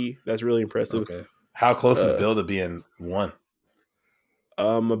 3. That's really impressive. Okay. How close is Bill to being 1?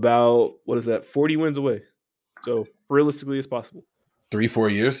 About 40 wins away. So realistically, it's possible.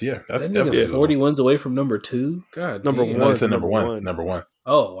 3-4 years? Yeah, that's That definitely nigga's 40 wins away from number 2. God, Number damn. one. No, it's number Number 1. one. Number 1.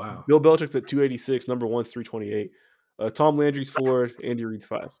 Oh wow. Bill Belichick's at 286. Number 1's 328. Tom Landry's 4. Andy Reid's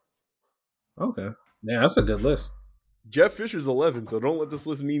 5. Okay. Yeah, that's a good list. Jeff Fisher's 11. So don't let this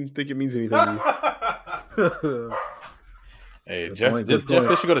list think it means anything to you. Hey, Good Jeff, point, did good Jeff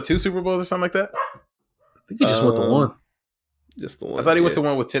point. Fisher go to 2 Super Bowls or something like that? I think he just went to 1. Just the one. I thought he went to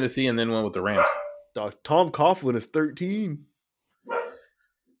one with Tennessee and then one with the Rams. Tom Coughlin is 13.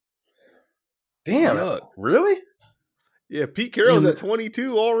 Damn. Yuck. Really? Yeah, Pete Carroll's at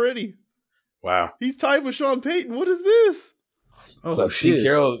 22 already. Wow. He's tied with Sean Payton. What is this? Oh Plus, shit. Pete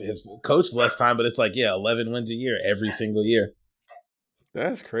Carroll has coached less time, but it's like, 11 wins a year every single year.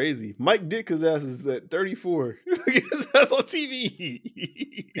 That's crazy. Mike Ditka's ass is at 34. His ass on TV.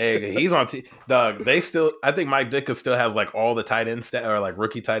 Hey, he's on dog. I think Mike Ditka still has like all the tight end stat or like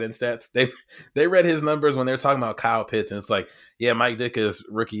rookie tight end stats. They read his numbers when they're talking about Kyle Pitts, and it's like, yeah, Mike Ditka's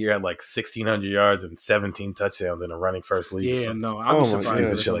rookie year had like 1,600 yards and 17 touchdowns in a running first league. Yeah, no, I Oh was my surprised God.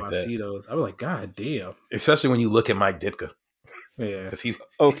 every Shit time like I that. see those. I was like, God damn. Especially when you look at Mike Ditka, Yeah. because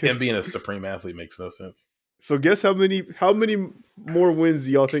Okay. him being a supreme athlete makes no sense. So guess how many more wins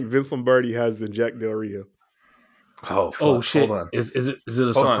do y'all think Vince Lombardi has than Jack Del Rio? Oh, fuck. Oh shit. Hold on. Is it a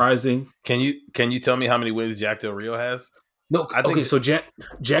Hold on. surprising? Can you tell me how many wins Jack Del Rio has? No, I think okay, so Jack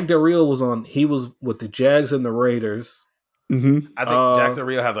Del Rio he was with the Jags and the Raiders. Mm-hmm. I think Jack Del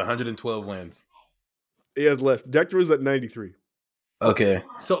Rio has 112 wins. He has less. Jack Del Rio's at 93. Okay.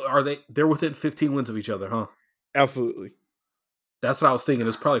 So they're within 15 wins of each other, huh? Absolutely. That's what I was thinking.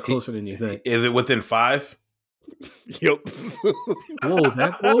 It's probably closer than you think. Is it within 5? Yep. Whoa,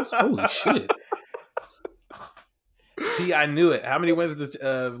 that close? Holy shit. See, I knew it. How many wins does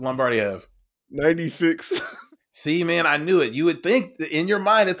Lombardi have? 96. See, man, I knew it. You would think in your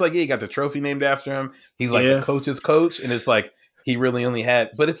mind, it's like, yeah, he got the trophy named after him. He's like Yeah. the coach's coach. And it's like, he really only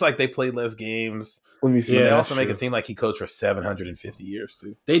had, but it's like they played less games. Let me see. But Yeah, they that's also make true. it seem like he coached for 750 years,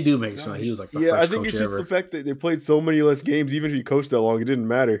 too. They do make it sound like he was like the Yeah, first I think coach it's just ever. the fact that they played so many less games. Even if he coached that long, it didn't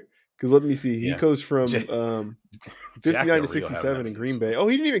matter. Because let me see. He Yeah. coached from Jack 59 Del to Rio having 67 in that Green many. Bay. Oh,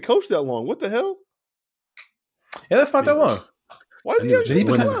 he didn't even coach that long. What the hell? Yeah, that's not that long. Why is he on Did he team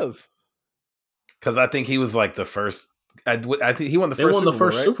win it? 12? Because I think he was like the first. I think he won the They first. won the Super Bowl,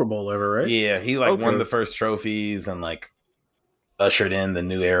 first right? Super Bowl ever, right? Yeah, he like won Okay. the first trophies and like ushered in the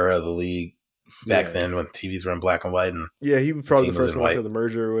new era of the league back Yeah. then when TVs were in black and white. And Yeah, he was probably team the was first in one after white. the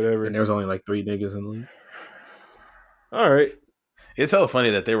merger or whatever. And there was only like 3 niggas in the league. All right. it's hella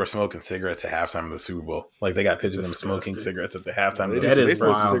funny that they were smoking cigarettes at halftime of the Super Bowl. Like they got pictures of them smoking Disgusting. cigarettes at the halftime. They of the That Super they is Bowl.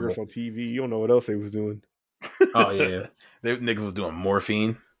 smoked some wild. cigarettes on TV. You don't know what else they was doing. Oh yeah. They niggas was doing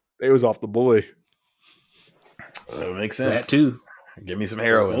morphine. They was off the boy. That makes sense. That too. Give me some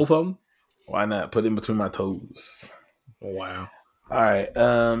heroin. Both of them. Why not? Put it in between my toes. Wow. All right.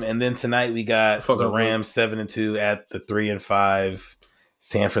 And then tonight we got Fuck the up, Rams 7-2 at the 3-5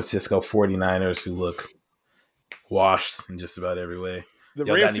 San Francisco 49ers, who look washed in just about every way. The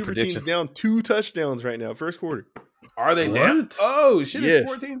Y'all got Rams any super team's predictions? down 2 touchdowns right now, first quarter. Are they What? down? Oh, shit, Yes.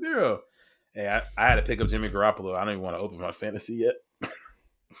 it's 14-0. Hey, I had to pick up Jimmy Garoppolo. I don't even want to open my fantasy yet.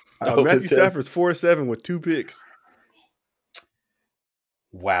 Matthew Stafford's 4-7 with 2 picks.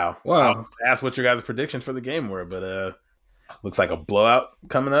 Wow. Wow. That's what your guys' predictions for the game were, but looks like a blowout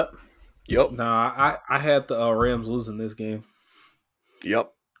coming up. Yep. Nah, I had the Rams losing this game.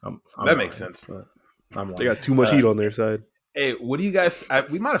 Yep. I'm That makes sense. I'm They got too much heat on their side. Hey, what do you guys?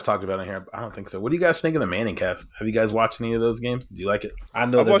 We might have talked about it here. But I don't think so. What do you guys think of the Manning cast? Have you guys watched any of those games? Do you like it? I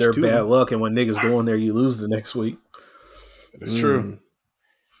know I've that they're watched 2. bad luck, and when niggas go in there, you lose the next week. It's true.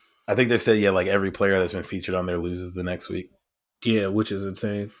 I think they said like every player that's been featured on there loses the next week. Yeah, which is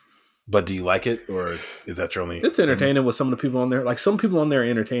insane. But do you like it, or is that your only? It's entertaining with some of the people on there. Like some people on there are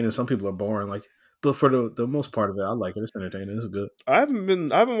entertaining, some people are boring. Like, but for the most part of it, I like it. It's entertaining. It's good. I haven't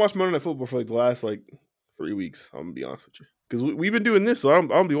watched Monday Night Football for like the last 3 weeks. I'm gonna be honest with you, because we've been doing this, so I'm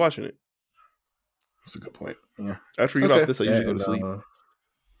gonna be watching it. That's a good point. Yeah. After we get off this, I usually go to sleep.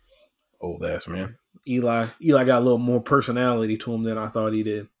 Old ass man. Eli got a little more personality to him than I thought he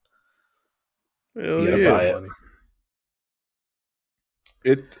did. Hell Yeah, yeah. buy it. Funny.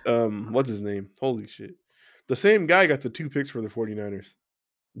 What's his name? Holy shit. The same guy got the 2 picks for the 49ers.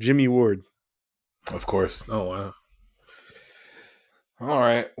 Jimmy Ward. Of course. Oh wow. All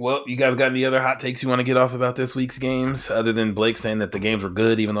right. Well, you guys got any other hot takes you want to get off about this week's games, other than Blake saying that the games were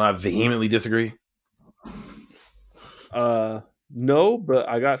good, even though I vehemently disagree? No, but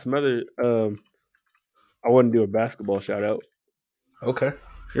I got some other. I want to do a basketball shout out. Okay.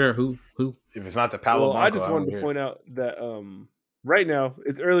 Sure. Who? If it's not the Palo Well, Blanco, I just wanted to point out that right now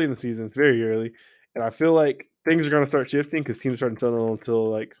it's early in the season. It's very early, and I feel like things are going to start shifting because teams are starting to tunnel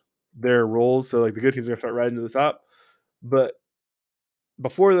until their roles. So the good teams are going to start riding to the top. But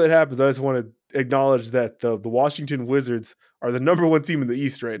before that happens, I just want to acknowledge that the Washington Wizards are the number 1 team in the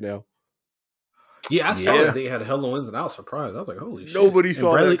East right now. Yeah, I saw that they had hella wins, and I was surprised. I was like, "Holy shit!" Nobody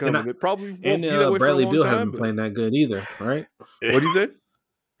saw Bradley, that coming. It probably won't and be that way Bradley for a Beal long hasn't time. been playing that good either, right? What do you say?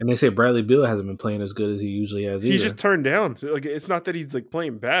 And they say Bradley Beal hasn't been playing as good as he usually has. He's either. just turned down. It's not that he's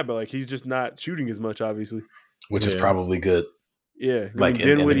playing bad, but he's just not shooting as much, obviously. which is probably good. Yeah, Like, in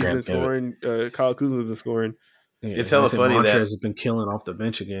the Dinwiddie's grand been scheme of it. scoring. Kyle Kuzma's been scoring. Yeah, It's hella they say funny Montrez that- has been killing off the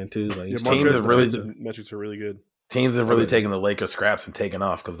bench again too. Like, Yeah, he's teams Montrez's have really- defensive metrics are really good. Teams have really taken the Lakers scraps and taken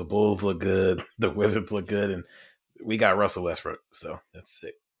off because the Bulls look good, the Wizards look good, and we got Russell Westbrook, so that's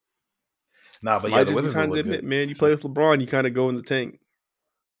sick. Nah, but yeah, the Wizards kind of look admit, good. man, you play with LeBron, you kind of go in the tank.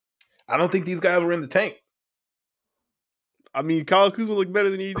 I don't think these guys were in the tank. I mean, Kyle Kuzma looked better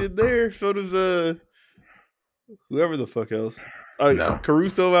than he did there. So does whoever the fuck else. No.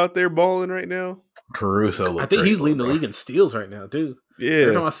 Caruso out there balling right now. Caruso looked I think great, he's leading the bro. league in steals right now too.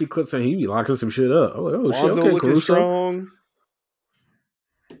 Every time Yeah, I see clips saying he be locking some shit up. I'm like, oh shit, Lonzo okay, looking Caruso. strong.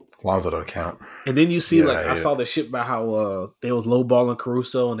 Lonzo don't count. And then you see, Yeah, I yeah. saw the shit about how they was lowballing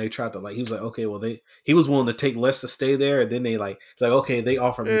Caruso, and they tried to he was like, okay, well he was willing to take less to stay there, and then they okay, they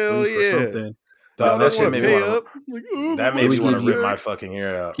offered me Hell 3 for yeah. something. Dog, that shit wanna made me pay want up. to. That made we me want to give rip you- my fucking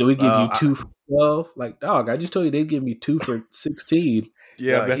ear out. Can we give you I- 2 for 12? Like, dog, I just told you they'd give me 2 for 16.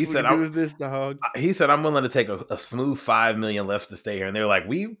 Yeah, Yeah, that's he what said, you do with this, dog. He said, "I'm willing to take a smooth $5 million less to stay here," and they're like,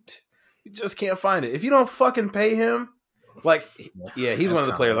 "We just can't find it. If you don't fucking pay him, he's one of the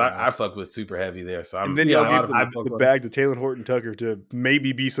kinda players wild. I fucked with super heavy there. So I'm, And then Yeah, a y'all lot give of them people the fuck with bag to Taylor Horton Tucker to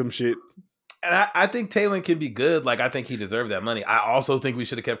maybe be some shit. and I think Taylor can be good. Like I think he deserved that money. I also think we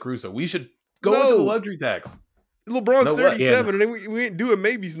should have kept Caruso. We should go into the No. luxury tax. LeBron's No way. 37, and then we ain't doing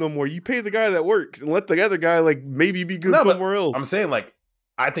maybes no more. You pay the guy that works and let the other guy maybe be good No, but somewhere else. I'm saying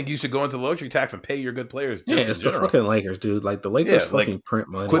I think you should go into the luxury tax and pay your good players. Just Yeah, in it's the general. fucking Lakers, dude. Like, the Lakers Yeah, fucking print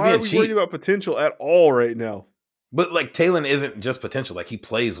money. quit Why are being we cheap. worried about potential at all right now? But Taylor isn't just potential. He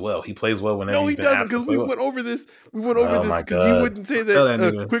plays well. He plays well whenever No, he he's been doesn't, asked to because play we well. went over this. We went Oh over this my because you God. wouldn't say Tell that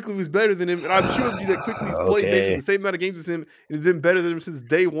that nigga. Quickly was better than him, and I'm sure you that Quickly's played Okay. basically the same amount of games as him and has been better than him since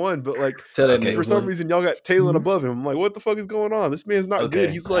day one. But Tell that Okay. nigga, for some boy. reason, y'all got Taylor Mhm. above him. I'm like, what the fuck is going on? This man's not Okay. good.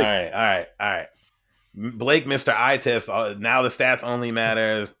 He's all right. Blake, Mr. Eye Test. Now the stats only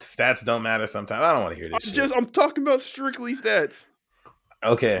matter. Stats don't matter sometimes. I don't want to hear this shit. I'm talking about strictly stats.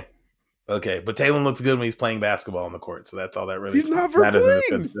 Okay. But Taylor looks good when he's playing basketball on the court, so that's all that really He's not for matters in this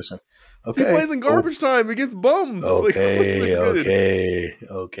playing. position. He Okay. plays in garbage time against bums. Like, Okay, of course he looks good.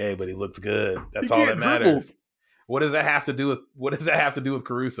 okay, but he looks good. That's He all that can't matters. dribble. What does that have to do with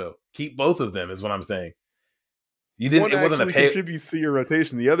Caruso? Keep both of them is what I'm saying. You didn't. One It wasn't a actually pay. contributes to your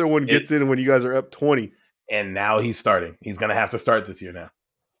rotation. The other one gets in when you guys are up 20. and now he's starting. He's gonna have to start this year now.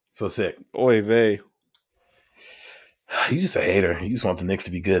 So sick. Oy vey. You just a hater. You just want the Knicks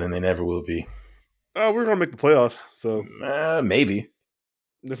to be good, and they never will be. We're gonna make the playoffs. So Maybe.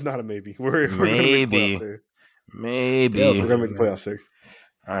 if not a maybe, we're gonna make the playoffs, sir. Maybe. Yeah, we're gonna make the playoffs, sir.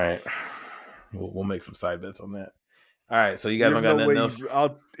 All right. We'll make some side bets on that. All right. So you guys don't got nothing else?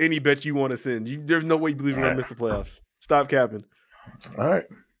 Any bet you want to send. There's no way you believe we're gonna miss the playoffs. Stop capping. All right.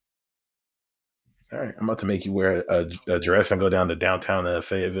 I'm about to make you wear a dress and go down to downtown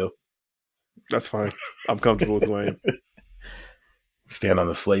Fayetteville. That's fine. I'm comfortable with Wayne. Stand on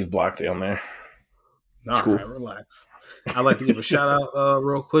the slave block down there. All right, relax. I'd like to give a shout out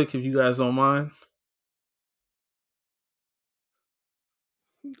real quick if you guys don't mind.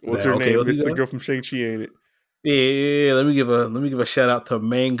 What's her name? It's the girl from Shang-Chi, ain't it? Yeah. Let me give a shout out to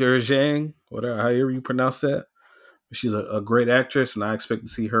Manger Zhang, whatever, however you pronounce that. She's a great actress, and I expect to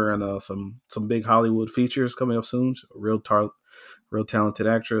see her in some big Hollywood features coming up soon. She's a real talented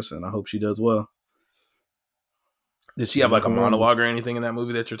actress, and I hope she does well. Did she have like a monologue or anything in that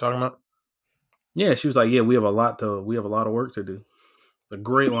movie that you're talking about? Yeah, she was like, "Yeah, we have a lot of work to do." A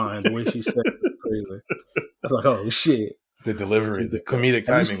great line, the way she said it was crazy. I was like, "Oh shit!" The delivery, the comedic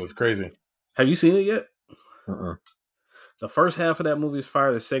timing was crazy. Have you seen it yet? The first half of that movie is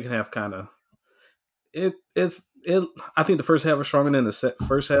fire. The second half kind of it's. I think the first half is stronger than the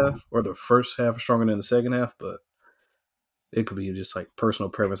first half, or the first half is stronger than the second half. But it could be just like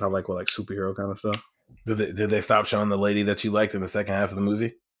personal preference. I like superhero kind of stuff. Did they stop showing the lady that you liked in the second half of the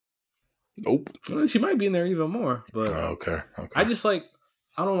movie? Nope. Well, she might be in there even more. But okay. I just I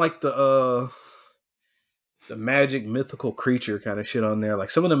don't like the magic mythical creature kind of shit on there. Like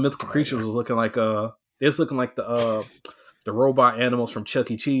some of the mythical creatures was looking like it's looking like the robot animals from Chuck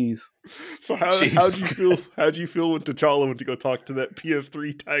E. Cheese. So how'd you feel? How'd you feel when T'Challa went to go talk to that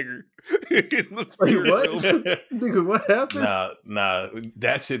PF3 tiger? Wait, what? Nigga, what happened? Nah,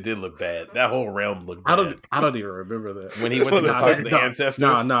 that shit did look bad. That whole realm looked bad. I don't even remember that. When he went to go talk to the ancestors.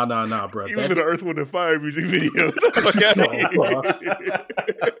 Nah, bro. He was in an Earth, Wind, and Fire music video.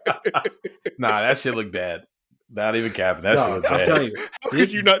 Nah, that shit looked bad. Not even capping. That shit looked bad. I'm telling you. How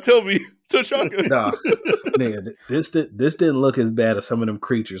could you not tell me, T'Chaka? Nah, nigga, this didn't look as bad as some of them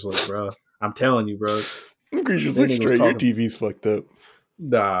creatures look, bro. I'm telling you, bro. Them creatures look straight. Your TV's fucked up.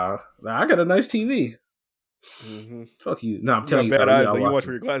 Nah, I got a nice TV. Mm-hmm. Fuck you. Nah, I'm telling you. Bad eyes. Like you watched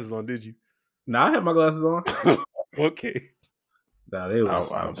with your glasses on, did you? Nah, I had my glasses on. Okay. Nah,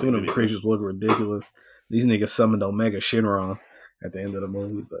 some of them creatures look ridiculous. These niggas summoned Omega Shenron at the end of the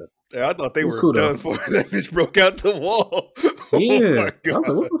movie, but yeah, I thought they were cool done for. That bitch broke out the wall. Yeah, I was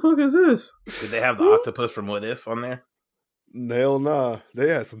like, what the fuck is this? Did they have the octopus from What If on there? Hell nah. They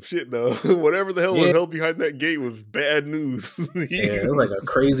had some shit though. Whatever the hell was held behind that gate was bad news. Yeah, it was like a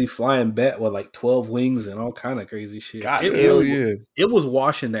crazy flying bat with like 12 wings and all kind of crazy shit. God, it was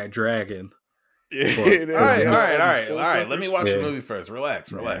washing that dragon. Yeah. All right. Let me watch the movie first.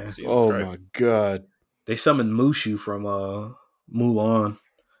 Relax. Oh Christ. My god. They summoned Mushu from Mulan.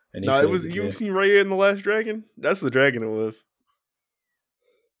 And it was you've seen Raya in The Last Dragon? That's the dragon it was.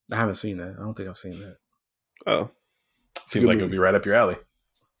 I haven't seen that. I don't think I've seen that. Oh. Seems like it would be right up your alley.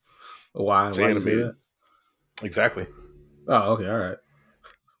 Why you say that? Exactly. Oh, okay, all right.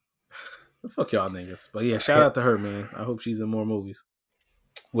 Fuck y'all niggas. But yeah, shout out to her, man. I hope she's in more movies.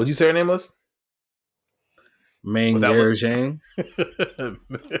 What'd you say her name was? Manger Zhang.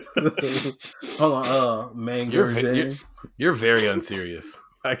 Hold on, Manger Zhang. You're very unserious.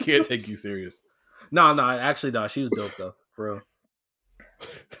 I can't take you serious. No, actually, she was dope though, bro.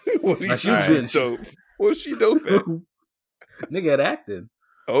 She was good. Dope. What's she dope at? Nigga had acted.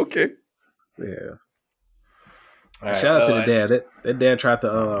 Okay. Yeah. Right. Shout out to the dad. That dad tried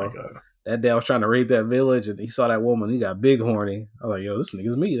to that dad was trying to raid that village and he saw that woman, he got big horny. I was like, yo, this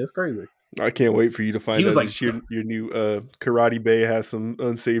nigga's me. That's crazy. I can't wait for you to find out like, your new Karate Bay has some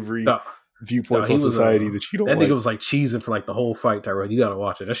unsavory viewpoints on society that you don't like. That nigga was like cheesing for like the whole fight, Tyrone. You gotta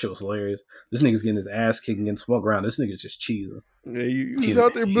watch it. That shit was hilarious. This nigga's getting his ass kicking and smoke around. This nigga's just cheesing. Yeah, he's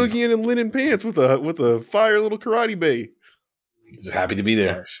out there boogieing in linen pants with a fire little Karate Bay. He's happy to be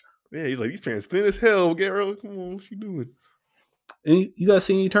there. Yeah, he's like, these pants thin as hell. Garrett, come on, what you doing? You guys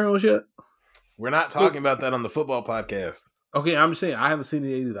seen Eternals yet? We're not talking about that on the football podcast. Okay, I'm just saying I haven't seen it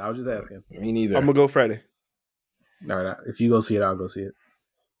either. I was just asking. Me neither. I'm gonna go Friday. All right, if you go see it, I'll go see it.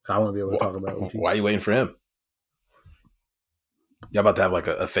 I want to be able to talk about it with you. Why are you waiting for him? Y'all about to have like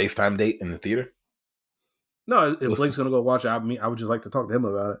a FaceTime date in the theater? No, if Blake's gonna go watch it, I would just like to talk to him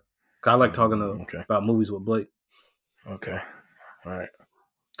about it. I like talking about movies with Blake. Okay, all right.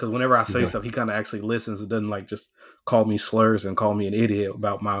 Because whenever I say stuff, he kind of actually listens and doesn't like just call me slurs and call me an idiot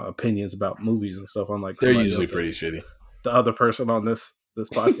about my opinions about movies and stuff. Unlike they're usually pretty shitty. The other person on this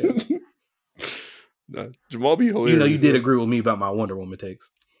podcast. Jamal be hilarious. You did agree with me about my Wonder Woman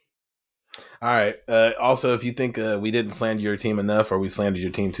takes. All right. Also, if you think we didn't slander your team enough or we slandered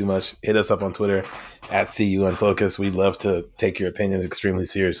your team too much, hit us up on Twitter at CUUnfocus. We'd love to take your opinions extremely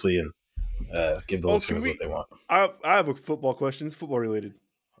seriously and give the listeners what they want. I have a football question. It's football related.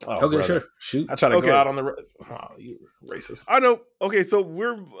 Oh, okay, brother. Sure. Shoot. I try to go out on the you racist. I know. Okay, so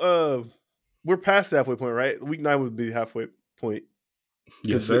we're past the halfway point, right? Week 9 would be the halfway point.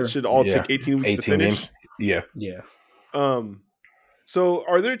 Yes, sir. It should all take 18 weeks to finish. Games. Yeah. Yeah. So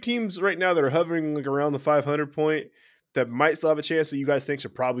are there teams right now that are hovering like around the 500 point that might still have a chance that you guys think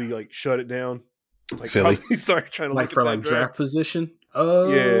should probably like shut it down? Like Philly. Start trying to like for like draft position.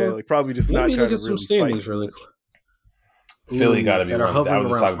 Yeah, like probably just not trying to look at some standings really quick. Philly got to be one. I was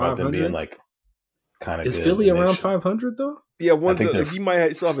just talking about 500? them being like kind of. Is Philly around 500 though? Yeah, like, you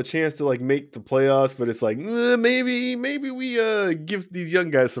might still have a chance to like make the playoffs, but it's like maybe we give these young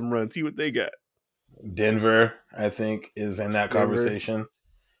guys some run, see what they got. Denver, I think, is in that conversation.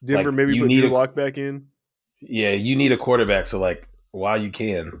 Denver, like, maybe you put need Drew Lock back in. Yeah, you need a quarterback. So like, while you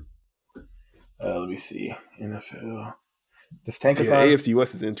can, let me see NFL. This AFC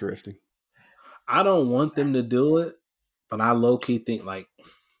West is interesting. I don't want them to do it, but I low key think like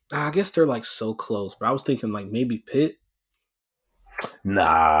I guess they're like so close. But I was thinking like maybe Pitt.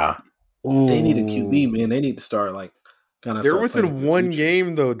 Nah, they need a QB, man. They need to start like kind of. They're within one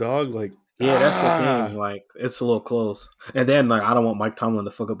game though, dog. Like yeah, that's the thing. Like it's a little close. And then like I don't want Mike Tomlin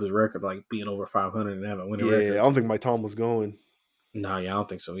to fuck up his record, like being over 500 and having winning record. I don't think Mike Tomlin's going. No, I don't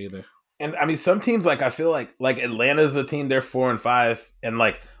think so either. And I mean, some teams like I feel like Atlanta's a team. They're 4-5, and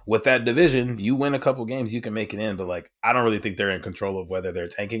like with that division, you win a couple games, you can make it in. But like, I don't really think they're in control of whether they're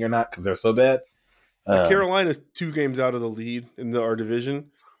tanking or not because they're so bad. Carolina's 2 games out of the lead in our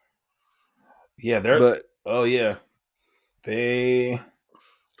division. Yeah, they.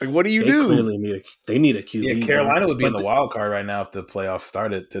 Like, what do you do? Clearly they need a QB. Yeah, Carolina would be in the wild card right now if the playoffs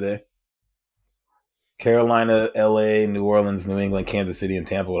started today. Carolina, LA, New Orleans, New England, Kansas City, and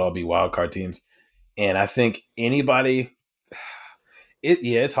Tampa would all be wild card teams. And I think anybody,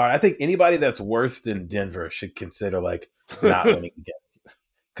 it's hard. I think anybody that's worse than Denver should consider like not winning against.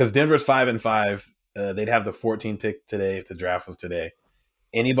 Because Denver's 5-5. They'd have the 14 pick today if the draft was today.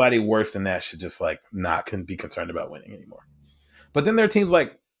 Anybody worse than that should just like not be concerned about winning anymore. But then there are teams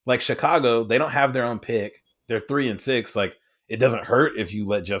like Chicago. They don't have their own pick. They're 3-6. Like it doesn't hurt if you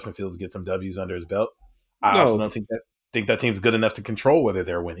let Justin Fields get some W's under his belt. I also don't think that team's good enough to control whether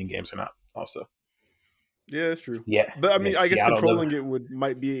they're winning games or not. Also, yeah, that's true. Yeah, but I mean, I guess controlling it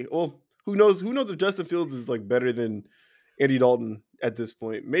might be. Well, who knows? Who knows if Justin Fields is like better than Andy Dalton at this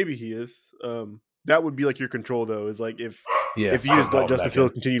point? Maybe he is. That would be like your control, though. Is like if you just let Justin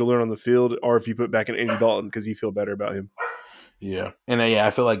Fields continue to learn on the field, or if you put back in Andy Dalton because you feel better about him. Yeah, and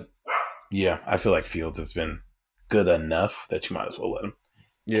I feel like Fields has been good enough that you might as well let him.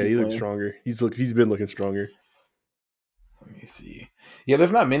 Yeah, he looks stronger. He's been looking stronger. Let me see. Yeah,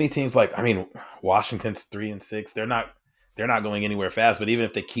 there's not many teams like Washington's 3-6. They're not going anywhere fast. But even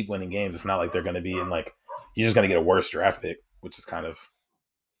if they keep winning games, it's not like they're going to be in like you're just going to get a worse draft pick, which is kind of.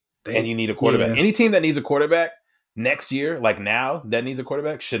 And you need a quarterback. Yeah. Any team that needs a quarterback next year, like now, that needs a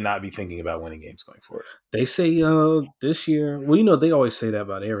quarterback should not be thinking about winning games going forward. They say this year, well, they always say that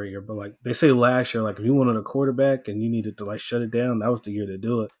about every year, but like they say last year, like if you wanted a quarterback and you needed to like shut it down, that was the year to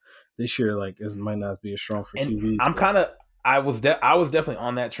do it. This year, like it might not be as strong for QBs. I was definitely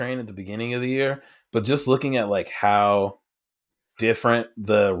on that train at the beginning of the year, but just looking at like how different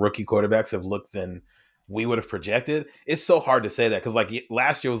the rookie quarterbacks have looked than we would have projected, it's so hard to say that because like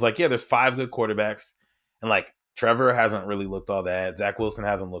last year was like, yeah, there's 5 good quarterbacks, and like Trevor hasn't really looked all that. Zach Wilson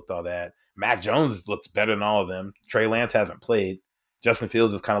hasn't looked all that. Mac Jones looks better than all of them. Trey Lance hasn't played. Justin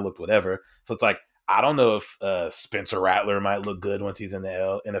Fields has kind of looked whatever. So it's like, I don't know if Spencer Rattler might look good once he's in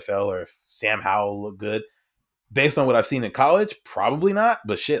the NFL or if Sam Howell will look good. Based on what I've seen in college, probably not.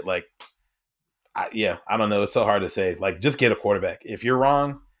 But shit, like, I don't know. It's so hard to say. Like, just get a quarterback. If you're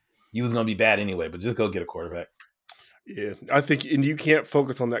wrong, you was going to be bad anyway, but just go get a quarterback. Yeah, I think, and you can't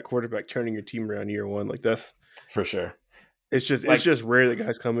focus on that quarterback turning your team around year one. Like, that's for sure. It's just rare that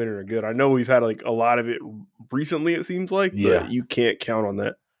guys come in and are good. I know we've had like a lot of it recently, it seems like, but you can't count on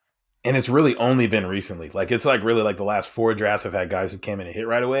that. And it's really only been recently. Like, it's like really like the last 4 drafts have had guys who came in and hit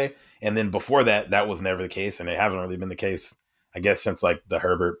right away. And then before that, that was never the case. And it hasn't really been the case, I guess, since like the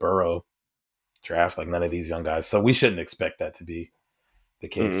Herbert Burrow draft, like none of these young guys. So we shouldn't expect that to be the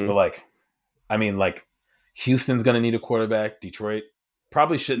case. Mm-hmm. But like, I mean, like Houston's going to need a quarterback. Detroit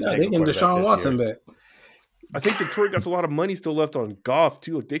probably shouldn't No, take they a getting quarterback Deshaun this Watson year. back. I think Detroit got a lot of money still left on Goff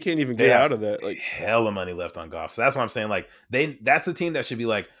too. Like they can't even They get have out of that. Like hella money left on Goff. So that's why I'm saying like that's a team that should be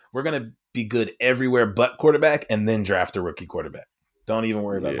like, we're gonna be good everywhere but quarterback, and then draft a rookie quarterback. Don't even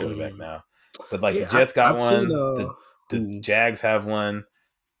worry about quarterback now. But like the Jets got one, the Jags have one.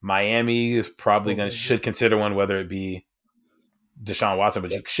 Miami is probably should consider one, whether it be Deshaun Watson,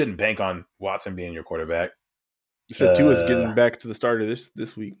 but you shouldn't bank on Watson being your quarterback. You said Tua's getting back to the starter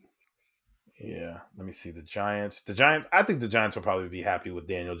this week. Yeah, let me see the Giants. I think the Giants will probably be happy with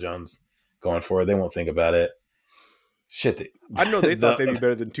Daniel Jones going forward. They won't think about it. Shit, I know they thought they'd be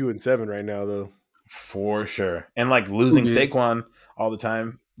better than 2-7 right now, though. For sure, and like losing Saquon all the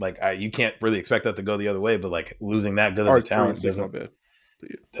time, like you can't really expect that to go the other way. But like losing that good of a talent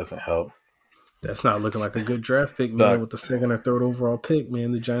doesn't help. That's not looking like a good draft pick, man. With the second or third overall pick,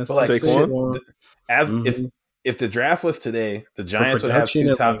 man, the Giants. But like Saquon. If the draft was today, the Giants would have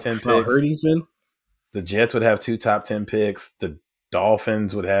 2 top 10 picks. The Jets would have 2 top 10 picks. The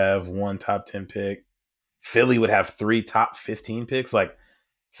Dolphins would have 1 top 10 pick. Philly would have 3 top 15 picks. Like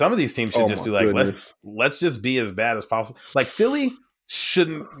some of these teams should just be like, let's just be as bad as possible. Like Philly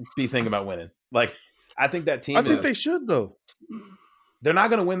shouldn't be thinking about winning. Like I think that team. I think they should though. They're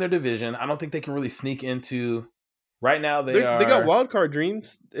not going to win their division. I don't think they can really sneak into. Right now, they got wild card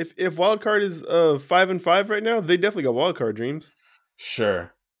dreams. If wild card is 5-5 right now, they definitely got wild card dreams.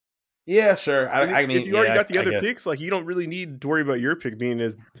 Sure. Yeah, sure. I mean, if you already got the other picks, like you don't really need to worry about your pick being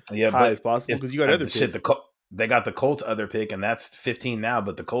as high as possible because you got other picks. They got the Colts other pick, and that's 15 now.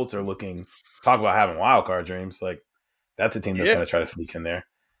 But the Colts are looking. Talk about having wild card dreams. Like that's a team that's going to try to sneak in there.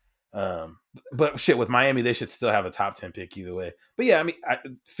 But shit, with Miami, they should still have a top 10 pick either way. But yeah, I mean,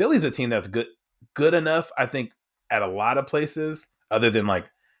 Philly's a team that's good enough. I think. At a lot of places, other than like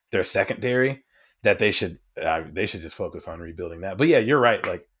their secondary, that they should just focus on rebuilding that. But yeah, you're right.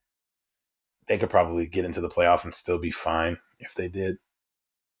 Like they could probably get into the playoffs and still be fine if they did.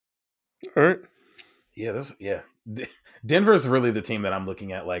 All right. Yeah, Denver's really the team that I'm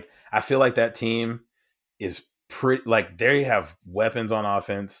looking at. Like I feel like that team is pretty. Like they have weapons on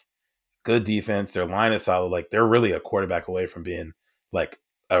offense, good defense. Their line is solid. Like they're really a quarterback away from being like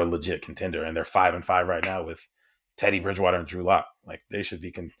a legit contender, and they're 5-5 right now with Teddy Bridgewater and Drew Lock. Like they should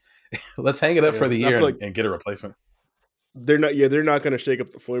be. Let's hang it up for the year and get a replacement. They're not. Yeah, they're not going to shake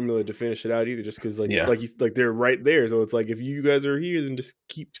up the formula to finish it out either. Just because, like they're right there. So it's like if you guys are here, then just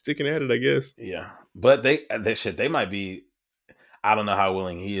keep sticking at it, I guess. Yeah, but they might be. I don't know how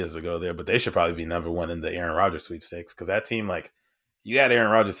willing he is to go there, but they should probably be number 1 in the Aaron Rodgers sweepstakes because that team, like, you add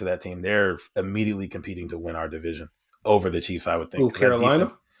Aaron Rodgers to that team, they're immediately competing to win our division over the Chiefs. I would think. Ooh,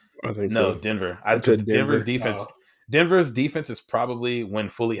 Carolina. I think no, so. Denver. Denver's defense. Oh. Denver's defense is probably, when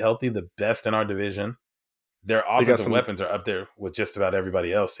fully healthy, the best in our division. Their offensive weapons are up there with just about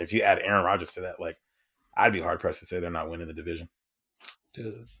everybody else. If you add Aaron Rodgers to that, like, I'd be hard pressed to say they're not winning the division.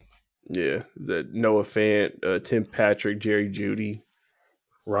 Dude. Yeah, Noah Fant, Tim Patrick, Jerry Jeudy,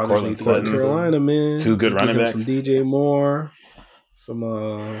 Rodgers needs to go to Carolina, man. 2 good running backs. Some DJ Moore, some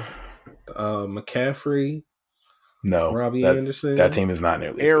McCaffrey. No, Robbie Anderson. That team is not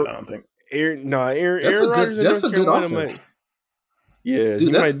nearly as good, I don't think. Aaron Rodgers. That's a good offense. Yeah,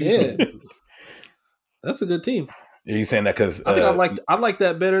 dude, that's a good team. Are you saying that because I think I like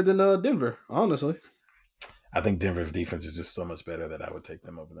that better than Denver, honestly. I think Denver's defense is just so much better that I would take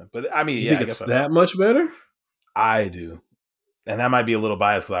them over them. But I mean, you think it's that much better? I do, and that might be a little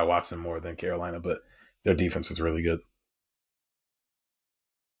biased because I watch them more than Carolina, but their defense is really good.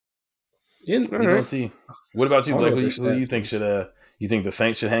 We're gonna see. What about you, Blake? Who do you think should? You think the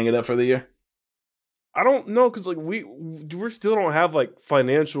Saints should hang it up for the year? I don't know because like we still don't have like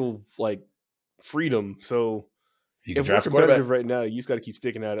financial like freedom. So if we're competitive right now, you just got to keep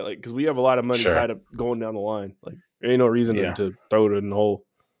sticking at it. Like because we have a lot of money tied up going down the line. Like there ain't no reason to throw it in the hole.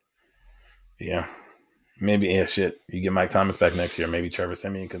 Yeah, maybe. Yeah, shit. You get Mike Thomas back next year. Maybe Trevor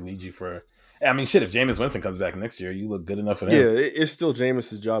Siemian could lead you for. I mean, shit. If Jameis Winston comes back next year, you look good enough for them. Yeah, it's still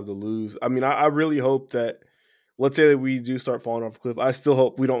Jameis' job to lose. I mean, I really hope that. Let's say that we do start falling off a cliff. I still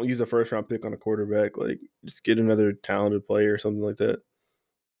hope we don't use a first-round pick on a quarterback. Like, just get another talented player or something like that.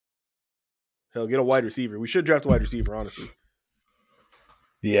 Hell, get a wide receiver. We should draft a wide receiver, honestly.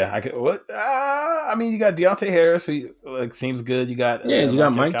 Yeah, I could. What? I mean, you got Deontay Harris, who like seems good. You got you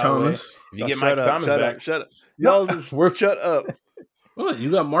got Mike Thomas. If you get Mike Thomas back, shut up. Y'all just shut up. What? You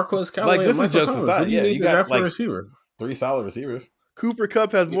got Marquez Callaway. Like this is jokes aside. Yeah, you got like receiver. 3 solid receivers. Cooper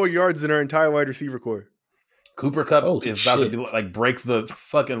Kupp has more yards than our entire wide receiver core. Cooper Kupp is about to do, like break the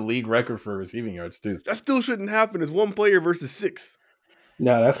fucking league record for receiving yards too. That still shouldn't happen. It's 1 player versus 6.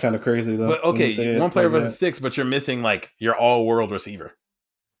 No, that's kind of crazy though. But okay, 1 player versus 6, but you're missing like your all-world receiver.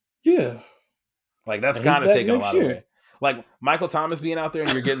 Yeah. Like that's And he's kind of back taking a next lot year. away. Like Michael Thomas being out there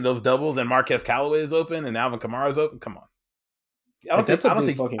and you're getting those doubles and Marquez Callaway is open and Alvin Kamara is open. Come on. Like, that's a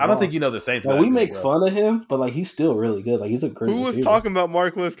big fucking loss. You know the Saints. Like, got we good, make bro. fun of him, but like he's still really good. Like he's a great Who was receiver. talking about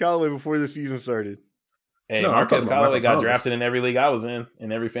Marquez Callaway before the season started? Hey, No, I'm Marquez talking about Callaway Michael got Thomas. drafted in every league I was in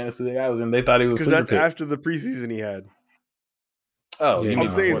every fantasy league I was in. They thought he was a Because sleeper that's pick. after the preseason he had. Oh, Yeah, you no, mean I'm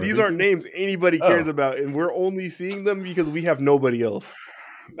before saying the these preseason? aren't names anybody cares about, and we're only seeing them because we have nobody else.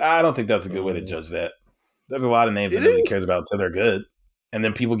 I don't think that's a good way to judge that. There's a lot of names that It nobody is. cares about until they're good, and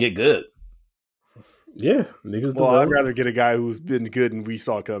then people get good. Yeah, niggas. Well, I'd develop. rather get a guy who's been good and we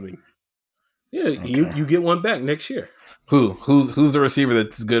saw coming. Yeah, Okay. you get one back next year. Who's the receiver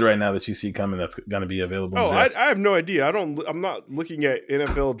that's good right now that you see coming that's going to be available? in Oh, the I draft? have no idea. I'm not looking at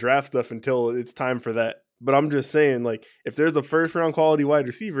NFL draft stuff until it's time for that. But I'm just saying, like, if there's a first round quality wide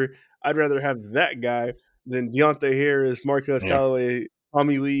receiver, I'd rather have that guy than Deontay Harris, Marquez Callaway,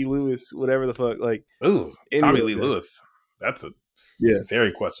 Tommy Lee Lewis, whatever the fuck. Like, Ooh, any Tommy of Lee them. Lewis. That's a Yeah.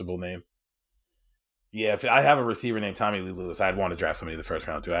 very questionable name. Yeah, if I have a receiver named Tommy Lee Lewis, I'd want to draft somebody in the first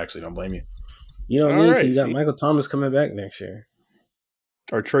round too. I actually don't blame you. You know what I All mean? right, You got see? Michael Thomas coming back next year.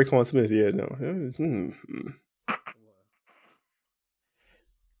 Or Traquan Smith. Yeah, no.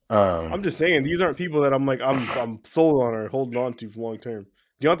 I'm just saying these aren't people that I'm sold on or holding on to for long term.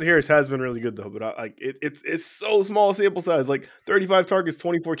 Deontay Harris has been really good though, but it's so small sample size, like 35 targets,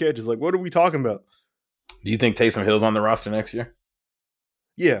 24 catches. Like, what are we talking about? Do you think Taysom Hill's on the roster next year?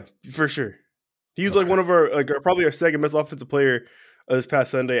 Yeah, for sure. He was like one of our probably our second best offensive player this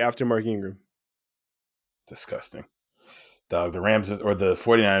past Sunday after Mark Ingram. Disgusting. Dog, the Rams or the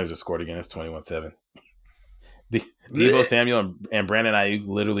 49ers just scored again. It's 21-7. Deebo Samuel and Brandon Ayuk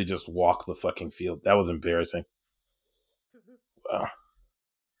literally just walked the fucking field. That was embarrassing. Wow.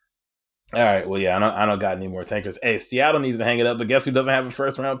 All right. Well, yeah, I don't got any more tankers. Hey, Seattle needs to hang it up, but guess who doesn't have a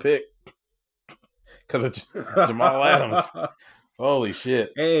first round pick? Because of Jamal Adams. Holy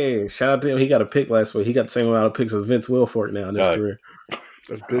shit. Hey, shout out to him. He got a pick last week. He got the same amount of picks as Vince Wilfork now in his career.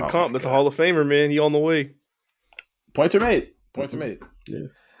 That's good comp. That's a Hall of Famer, man. He on the way. Points are made. Yeah.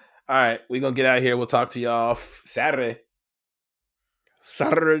 All right. We're going to get out of here. We'll talk to y'all Saturday.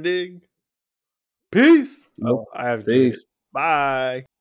 Saturday. Peace. Oh, I have Peace. Bye.